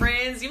toxic. Your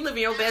friends, you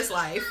living your best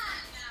life.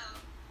 No.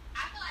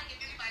 I feel like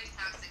if anybody's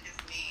toxic, it's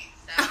me.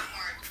 So I'm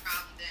more of a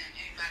problem than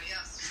anybody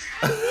else.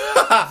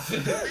 Well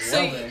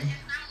then.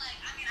 It's not like,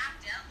 I mean, I've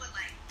dealt with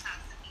like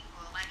toxic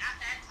people. Like I've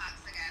had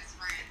toxic ass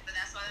friends, but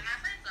that's why they're not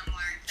friends no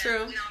more. 'Cause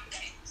True. We don't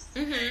mix.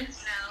 Mhm.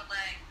 You know,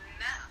 like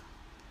no.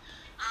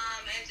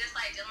 And just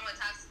like dealing with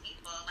toxic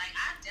people. Like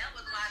I've dealt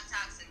with a lot of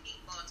toxic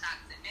people,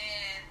 toxic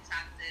men,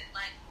 toxic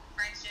like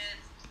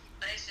friendships.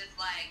 But it's just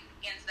like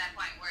getting to that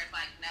point where it's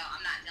like, no,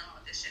 I'm not dealing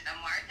with this shit no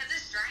more because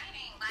it's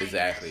draining. Like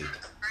Exactly.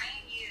 it's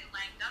drain you.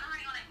 Like don't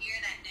nobody want to hear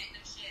that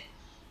negative shit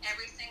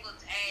every single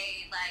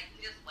day. Like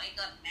you just wake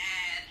up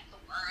mad at the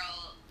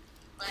world.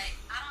 Like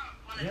I don't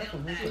want to deal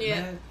with that.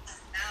 Yeah.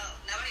 No,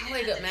 nobody. I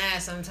wake up mad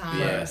sometimes.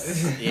 yes,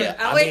 yeah.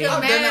 I wake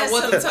up I've done that mad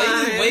once or twice.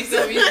 sometimes. You wake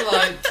up, you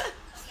like,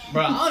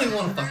 bro, I don't even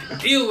want to fucking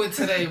deal with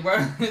today,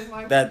 bro. It's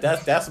like,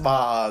 That's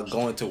my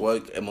going to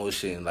work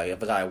emotion. Like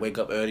if I gotta wake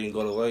up early and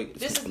go to work,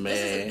 This is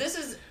man. this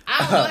is I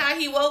don't know how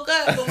he woke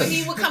up, but when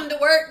he would come to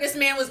work, this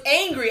man was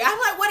angry. I'm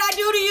like, what'd I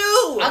do to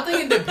you? I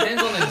think it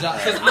depends on the job.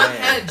 Because I've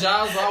had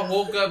jobs where I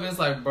woke up and it's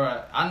like,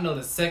 bro, I know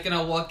the second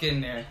I walk in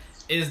there,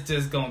 it's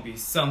just gonna be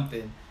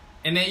something.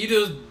 And then you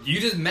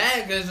just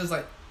mad because it's just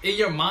like, in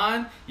your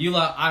mind, you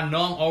like, I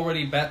know I'm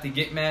already about to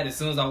get mad as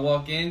soon as I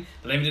walk in.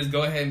 Let me just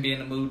go ahead and be in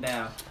the mood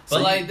now. But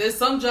So like, there's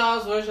some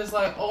jobs where it's just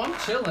like, oh, I'm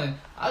chilling.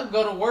 I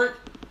go to work.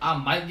 I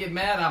might get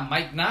mad. I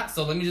might not.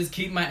 So let me just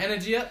keep my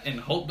energy up and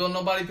hope don't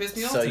nobody piss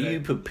me off So today. you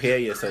prepare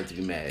yourself to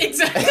be mad.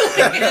 Exactly.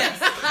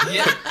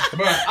 Yeah,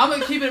 bro, I'm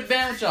gonna keep it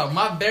bad with y'all.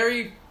 My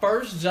very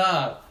first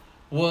job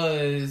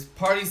was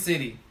Party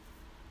City.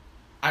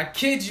 I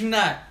kid you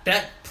not,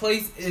 that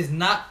place is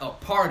not a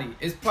party.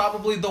 It's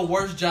probably the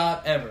worst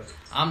job ever.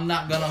 I'm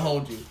not gonna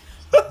hold you.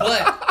 But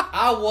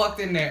I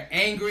walked in there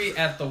angry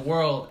at the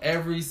world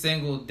every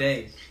single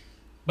day.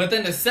 But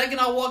then the second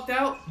I walked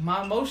out,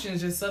 my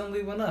emotions just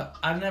suddenly went up.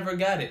 I never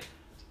got it.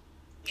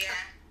 Yeah.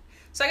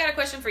 So I got a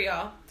question for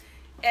y'all.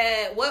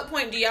 At what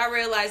point do y'all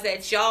realize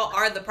that y'all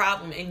are the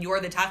problem and you're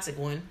the toxic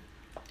one?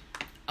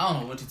 I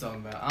don't know what you're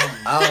talking about.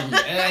 I don't,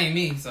 it ain't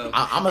me, so.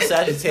 I'm a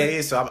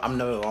Sagittarius, so I'm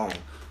never wrong.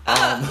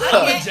 I'm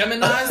a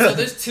Gemini, so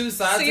there's two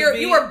sides So of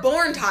me. you were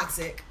born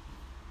toxic.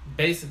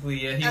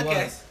 Basically, yeah, he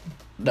Okay. was.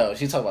 No,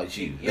 she's talking about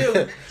you.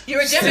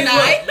 You're a See,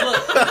 Gemini.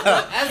 look,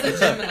 as a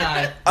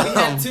Gemini, we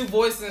have two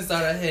voices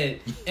inside our head.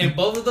 And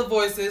both of the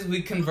voices,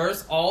 we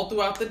converse all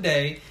throughout the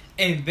day.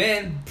 And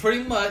then,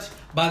 pretty much,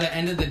 by the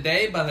end of the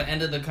day, by the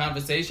end of the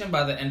conversation,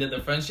 by the end of the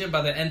friendship,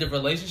 by the end of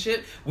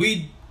relationship,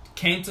 we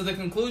came to the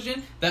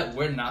conclusion that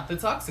we're not the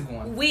toxic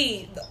one.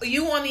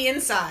 You on the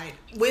inside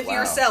with Wow.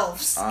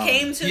 yourselves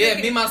came to Yeah,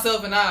 the... me,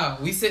 myself, and I.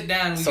 We sit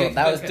down. We So get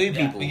that was cookout- three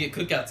yeah, people. we get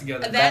cookout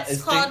together. That's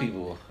It's called- three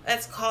people.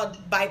 That's called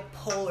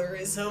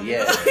bipolarism.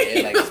 Yeah,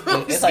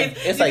 it's like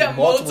you got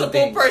multiple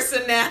things.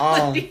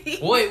 personalities.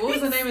 Wait, what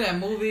was the name of that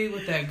movie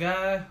with that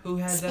guy who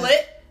had that?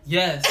 Split.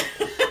 Yes,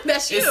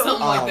 That's you. it's something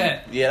like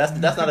that. Yeah,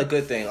 that's not a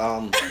good thing.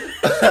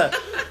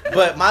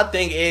 But my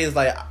thing is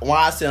like when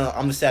I say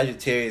I'm a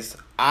Sagittarius,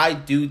 I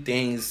do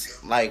things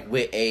like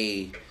with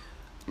a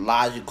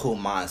logical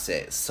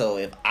mindset. So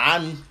if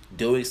I'm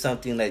doing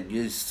something that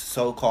you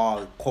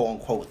so-called quote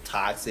unquote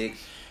toxic,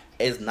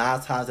 it's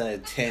 9 times out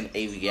of 10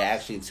 a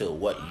reaction to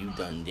what you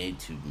done did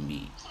to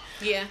me.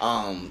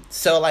 Yeah.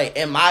 So like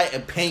in my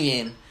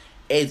opinion,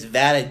 it's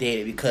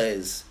validated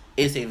because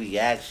it's a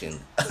reaction.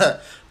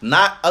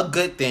 Not a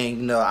good thing,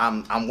 you know,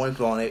 I'm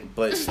working on it,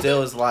 but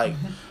still it's like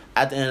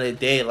at the end of the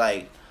day,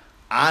 like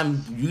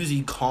I'm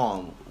usually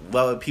calm.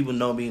 Whether people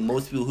know me,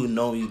 most people who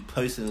know me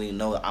personally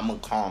know that I'm a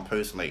calm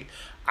person. Like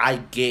I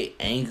get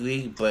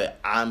angry, but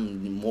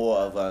I'm more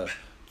of a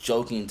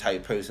joking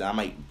type person. I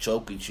might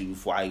joke with you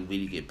before I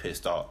really get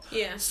pissed off.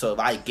 Yeah. So if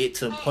I get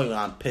to the point where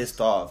I'm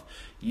pissed off,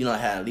 you know, I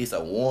had at least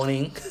a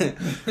warning.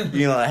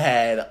 You know, I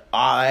had,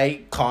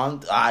 alright,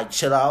 calm, alright,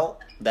 chill out.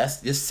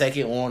 That's your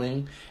second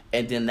warning.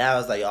 And then now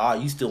it's like, oh,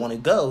 you still want to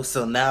go.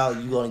 So now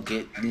you're going to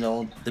get, you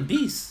know, the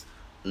beast.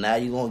 Now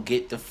you're going to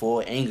get the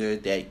full anger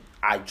that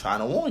I'm trying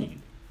to warn you.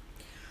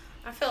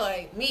 I feel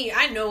like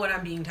I know when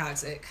I'm being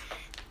toxic.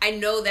 I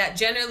know that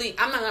generally,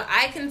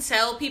 I can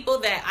tell people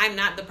that I'm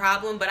not the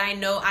problem, but I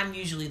know I'm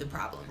usually the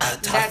problem.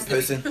 Toxic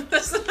person.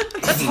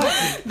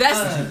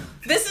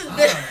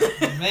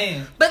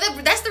 Man. But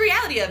that's the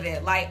reality of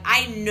it. Like,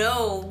 I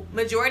know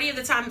majority of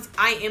the times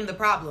I am the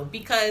problem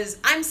because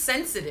I'm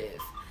sensitive.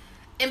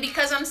 And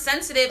because I'm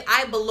sensitive,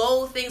 I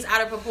blow things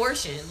out of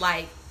proportion.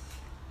 Like,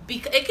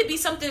 it could be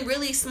something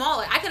really small.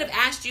 Like, I could have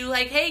asked you,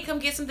 like, hey, come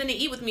get something to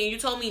eat with me. And you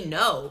told me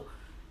no.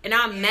 And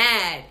I'm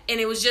mad. And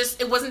it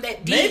wasn't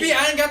that deep. Maybe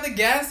I ain't got the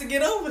gas to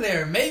get over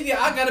there. Maybe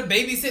I gotta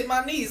babysit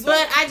my niece.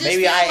 But I just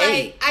Maybe feel I like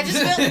ate. I just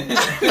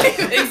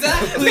feel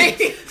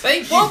Exactly.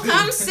 Thank you. Well,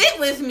 come sit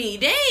with me.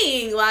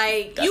 Dang,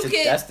 like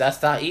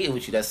That's not eating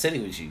with you. That's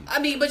sitting with you. I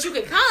mean, but you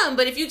could come.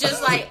 But if you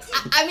just like,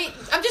 I mean,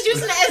 I'm just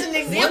using it as an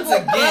example.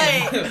 Once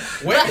again, but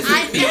where is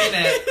I- you being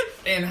at?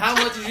 And how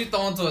much is you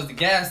throwing towards the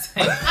gas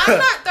tank? I'm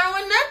not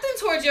throwing nothing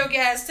towards your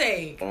gas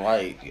tank.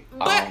 Like,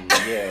 But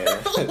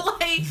yeah.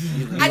 like,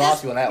 You I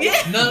lost just me on that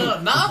yeah.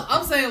 one. No,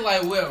 I'm saying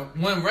like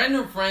when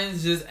random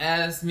friends just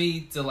ask me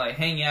to like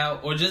hang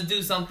out or just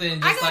do something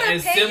just I like gotta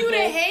as pay simple. you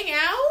to hang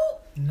out.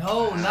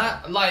 No,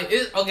 not like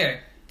it. Okay,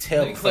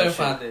 Terrible let me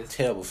clarify friend. this.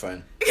 Terrible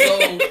friend.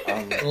 So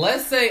Um,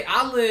 let's say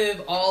I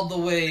live all the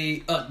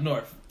way up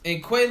north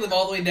and Quay live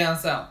all the way down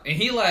south, and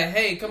he like,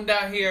 hey, come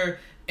down here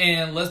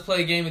and let's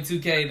play a game of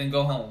 2K, then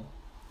go home.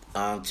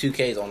 2K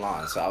is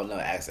online, so I would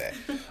never ask that.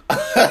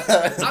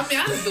 I mean,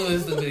 I just do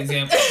this as an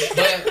example,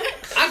 but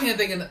I can't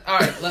think of. All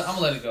right, I'm gonna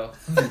let it go.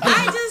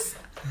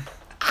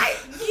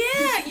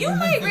 You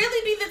might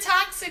really be the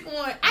toxic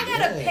one. I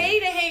gotta Yeah. pay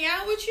to hang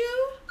out with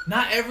you.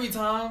 Not every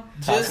time.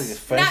 Toxic Just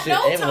friendship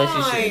Not and no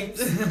relationship.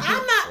 times.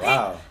 I'm not.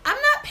 Wow. I'm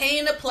not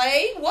paying to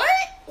play. What?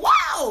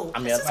 Wow. I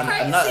mean, this is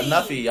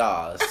enough crazy.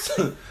 of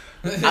y'all.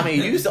 I mean,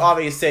 you used to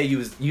always say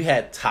you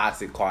had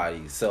toxic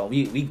qualities, so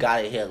we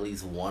gotta hear at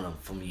least one of them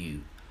from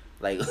you.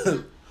 Like,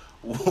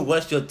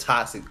 what's your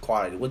toxic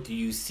quality? What do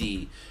you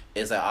see?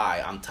 It's like, all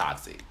right, I'm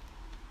toxic.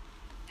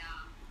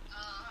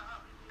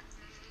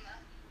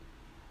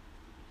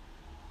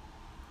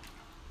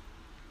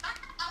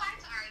 I like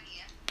to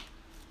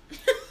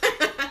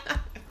argue.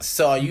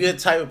 So, are you the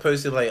type of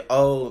person like,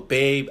 oh,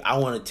 babe, I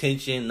want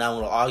attention, and I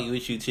want to argue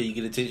with you till you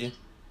get attention? 100%.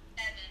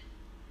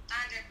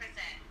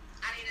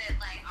 I need it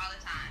like all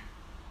the time.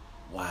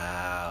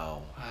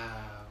 Wow. wow.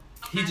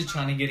 He just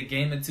trying to get a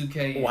game of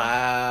 2K.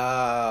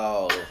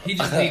 Wow. He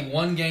just need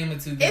one game of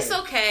 2K. It's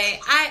okay.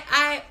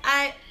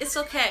 It's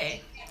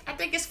okay. I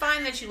think it's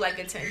fine that you like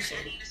attention.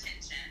 I need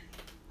attention.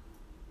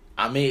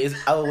 I mean, it's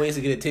other ways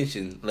to get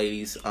attention,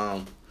 ladies.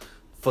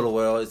 For the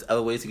world, it's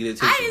other ways to get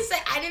attention.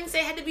 I didn't say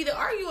it had to be the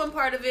arguing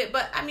part of it,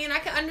 but I mean I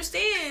can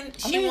understand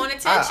I she mean, want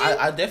attention.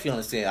 I definitely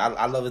understand.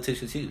 I love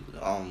attention too.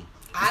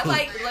 I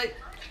like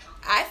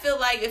I feel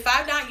like if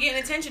I'm not getting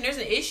attention, there's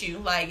an issue.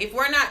 Like if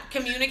we're not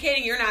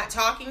communicating, you're not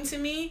talking to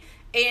me,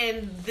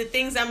 and the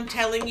things I'm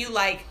telling you,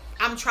 like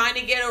I'm trying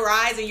to get a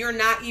rise, and you're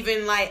not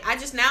even like. I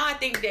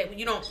think that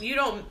you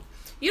don't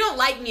You don't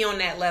like me on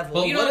that level.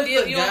 But You what don't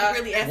if the you guy? don't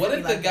really F What with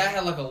if me the like guy that.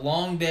 had like a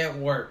long day at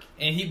work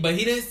and he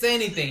didn't say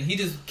anything. He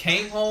just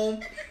came home,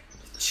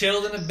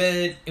 chilled in the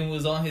bed, and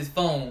was on his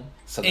phone.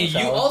 Took And a you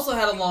shower? also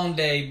had a long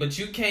day, but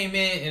you came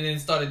in and then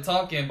started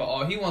talking. But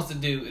all he wants to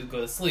do is go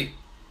to sleep.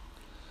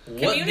 What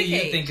do you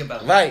Communicate. think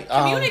about that? Right.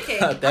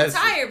 Communicate. I'm that's-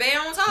 tired, babe.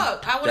 I don't talk. I want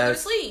to go to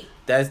that's- sleep.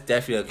 That's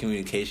definitely a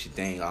communication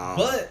thing.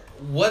 But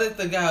what if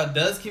the guy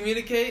does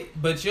communicate,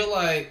 but you're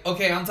like,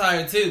 okay, I'm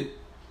tired too,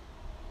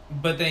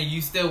 but then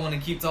you still want to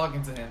keep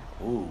talking to him?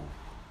 Ooh.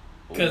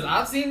 Because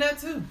I've seen that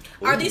too.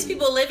 Are these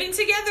people living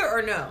together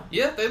or no?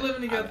 Yeah, they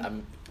living together.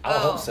 I Oh.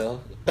 hope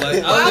so.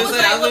 Like, Well, I was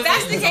like, well, if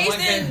that's the saying, case,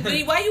 someone then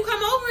can- why you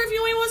come over if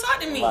you ain't want to talk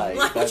to me? Like,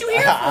 what that's- you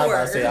here for? I was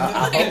about to say,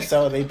 I hope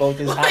so. They both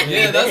just happen.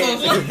 Yeah, that's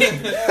what I'm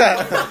saying.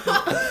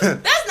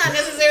 That's not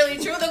necessarily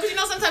true though, because you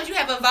know sometimes you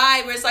have a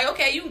vibe where it's like,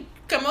 okay, you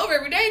come over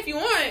every day if you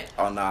want.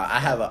 Oh no, I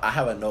have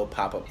a no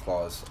pop up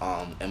clause.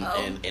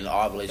 In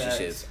our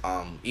relationships.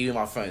 Even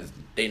my friends,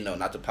 they know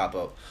not to pop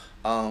up.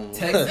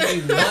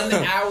 Text me 1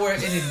 hour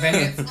in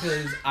advance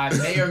because I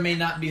may or may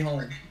not be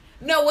home.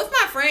 No, with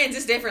my friends,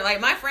 it's different.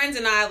 Like, my friends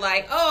and I,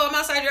 like, oh, I'm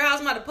outside your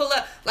house, I'm about to pull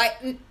up.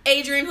 Like,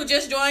 Adrian, who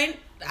just joined,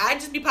 I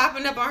just be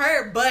popping up on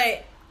her,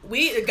 but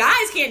the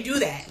guys can't do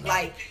that.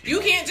 Like, you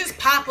can't just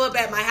pop up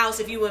at my house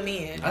if you and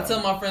me in. I tell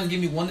my friends,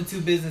 give me 1 to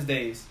 2 business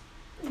days.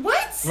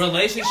 What?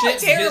 Relationships, You're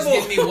just terrible.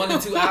 give me 1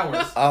 to 2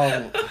 hours.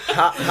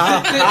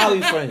 How are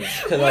we friends?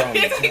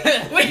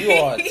 'Cause, you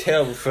are a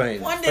terrible friend.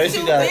 1 to First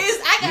 2 you gotta- biz.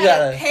 I you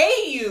gotta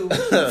pay you.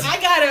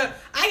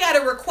 I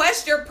gotta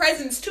request your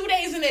presence 2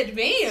 days in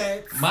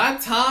advance. My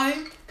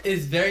time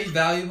is very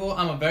valuable.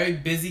 I'm a very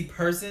busy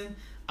person.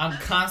 I'm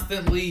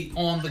constantly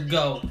on the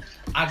go.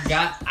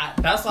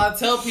 That's why I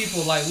tell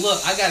people, like, look,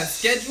 I got a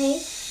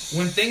schedule.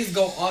 When things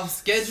go off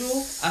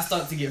schedule, I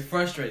start to get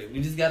frustrated.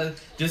 We just gotta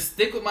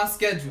stick with my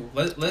schedule.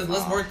 Let's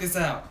work this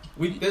out.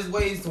 There's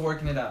ways to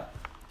working it out.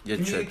 You're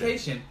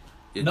Communication.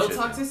 You're No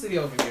tripping. toxicity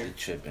over here. You're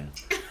tripping.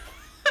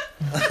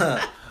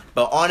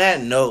 But on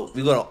that note,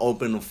 we're gonna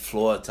open the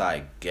floor to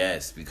our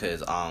guests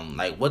because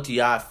like, what do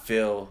y'all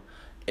feel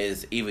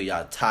is either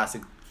y'all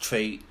toxic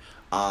trait,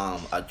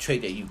 a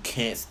trait that you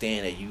can't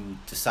stand that you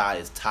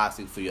decide is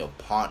toxic for your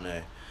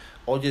partner,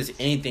 or just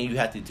anything you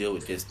have to deal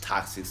with just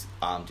toxic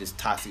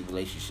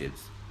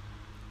relationships.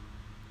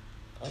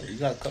 Oh, you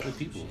got a couple of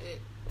people.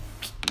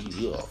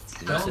 You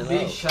Don't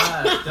be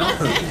shy. Don't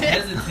be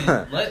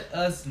hesitant. Let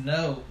us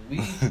know.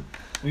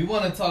 We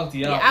want to talk to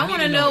y'all. Yeah, I We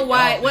want to need know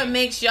what what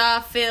makes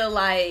y'all feel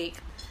like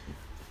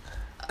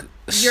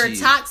you're Shit.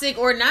 toxic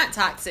or not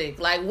toxic.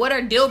 Like, what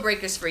are deal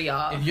breakers for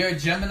y'all? If you're a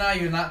Gemini,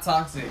 you're not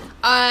toxic.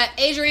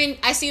 Adrian,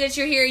 I see that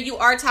you're here. You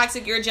are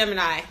toxic. You're a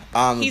Gemini.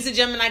 He's a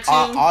Gemini too.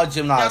 All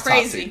Geminis Y'all are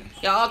crazy.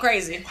 toxic. Y'all all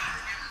crazy.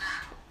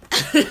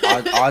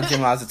 all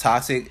Geminis are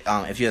toxic.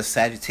 If you're a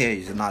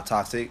Sagittarius, you're not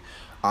toxic.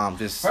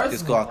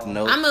 Just go off the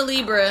note. I'm a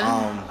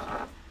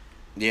Libra.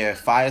 Yeah,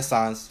 fire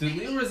signs. Do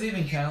Libras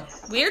even count?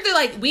 Weirdly,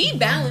 like, we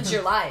balance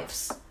your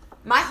lives.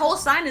 My whole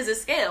sign is a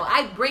scale.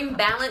 I bring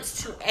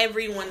balance to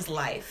everyone's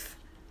life.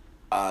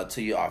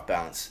 To you off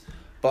balance.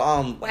 But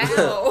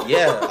Wow.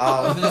 yeah.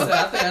 I was gonna say,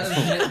 I think I just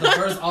met the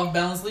first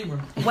off-balance Libra.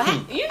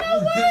 What? You know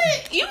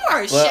what? You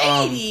are But,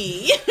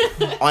 shady.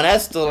 on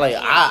that still, like,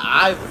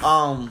 I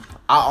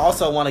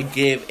also want to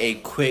give a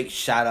quick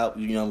shout out,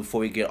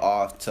 before we get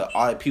off, to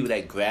all the people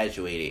that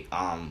graduated.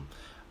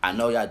 I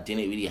know y'all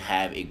didn't really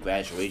have a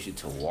graduation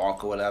to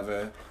walk or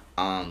whatever.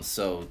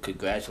 So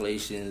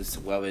congratulations,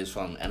 whether it's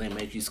from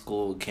elementary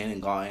school,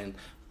 kindergarten.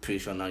 Pretty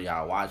sure none of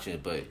y'all watching,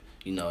 but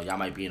y'all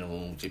might be in the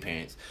room with your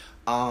parents.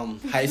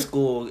 High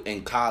school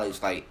and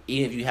college, like,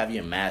 even if you have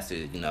your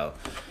master's,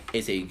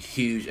 it's a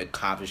huge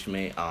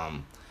accomplishment.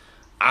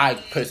 I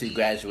personally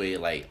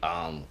graduated like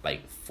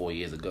 4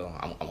 years ago.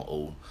 I'm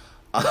old.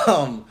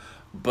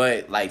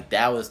 But like,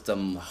 that was the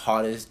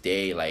hardest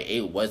day. Like, it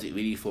wasn't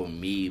really for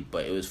me,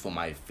 but it was for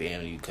my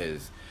family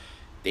because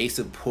they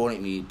supported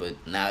me. But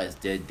now it's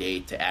their day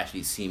to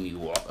actually see me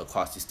walk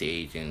across the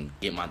stage and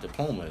get my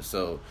diploma.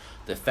 So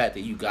the fact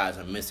that you guys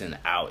are missing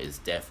out is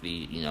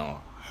definitely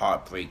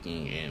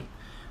heartbreaking, and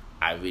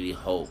I really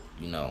hope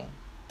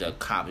the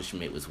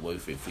accomplishment was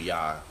worth it for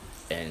y'all,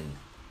 and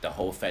the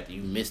whole fact that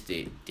you missed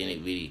it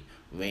didn't really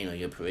rain on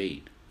your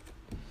parade.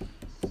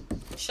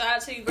 Shout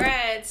out to you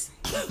grads.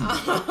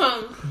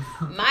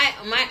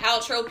 My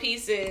outro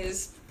piece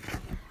is,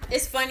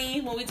 it's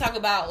funny when we talk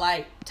about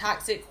like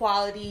toxic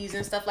qualities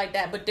and stuff like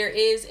that, but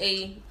there's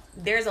a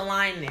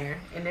line there,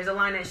 and there's a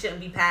line that shouldn't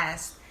be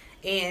passed.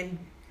 And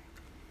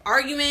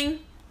arguing,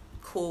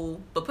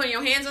 cool, but putting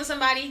your hands on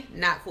somebody,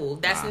 not cool.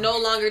 That's no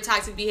longer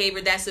toxic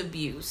behavior. That's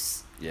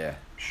abuse. Yeah,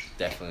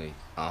 definitely.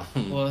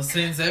 Well,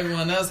 since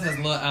everyone else has a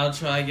little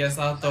outro, I guess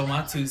I'll throw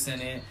my 2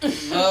 cents in.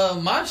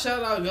 My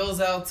shout out goes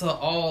out to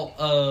all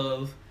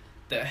of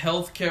the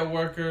healthcare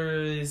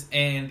workers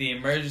and the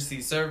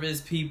emergency service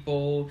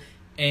people,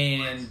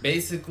 and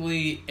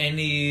basically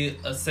any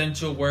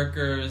essential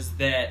workers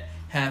that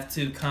have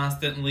to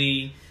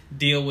constantly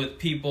deal with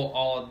people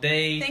all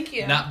day. Thank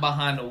you. Not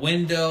behind a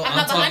window. I'm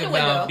not behind talking a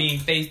window. about being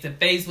face to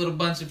face with a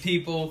bunch of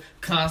people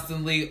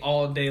constantly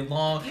all day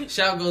long.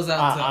 Shout goes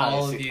out to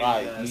all of you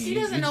guys. He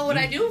doesn't know what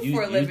I do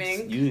for a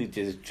living. You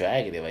just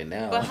dragging it right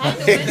now. Behind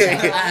the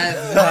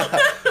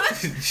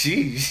window.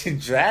 She's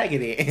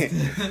dragging it.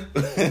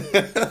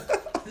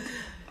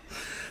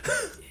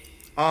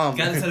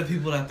 Gotta tell the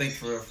people that I think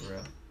for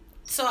real.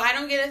 So I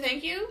don't get a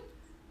thank you?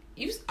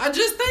 I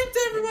just thanked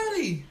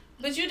everybody.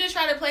 But you just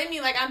try to play me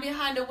like I'm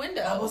behind a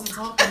window. I wasn't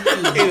talking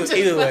to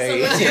you. Either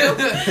way.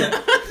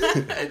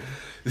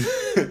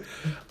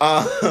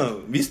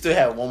 We still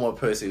have one more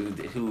person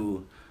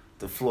who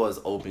the floor is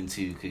open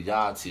to, because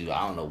y'all two,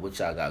 I don't know what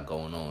y'all got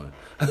going on.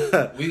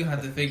 We gonna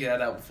have to figure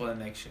that out before the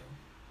next show.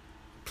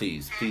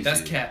 Please.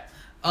 That's do. cap.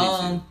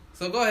 Please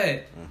So go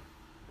ahead.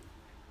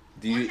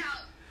 Do you?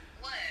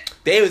 What?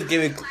 They was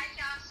giving. I like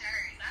y'all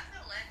shirts. I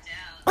feel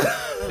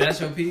left out. That's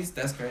your piece?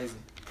 That's crazy.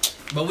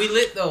 But we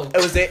lit though.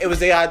 It was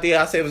their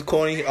idea. I said it was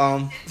corny.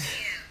 It's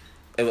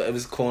you. It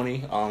was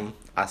corny.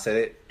 I said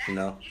it. You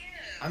know. You.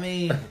 I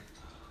mean,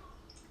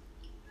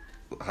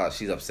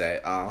 She's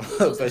upset.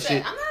 Who's But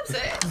upset? I'm not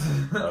upset.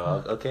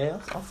 okay.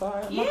 I'm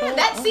sorry. Yeah,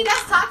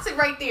 that's toxic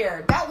right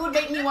there. That would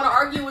make me want to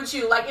argue with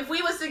you. Like if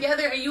we was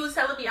together and you was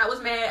telling me I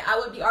was mad, I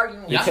would be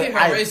arguing with you. y'all hear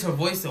her raise her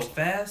voice so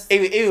fast.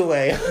 Either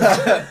way,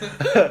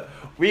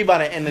 we about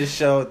to end the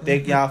show.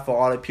 Thank y'all for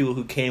all the people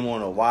who came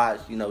on to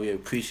watch. You know, we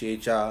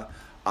appreciate y'all.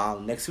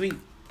 Next week.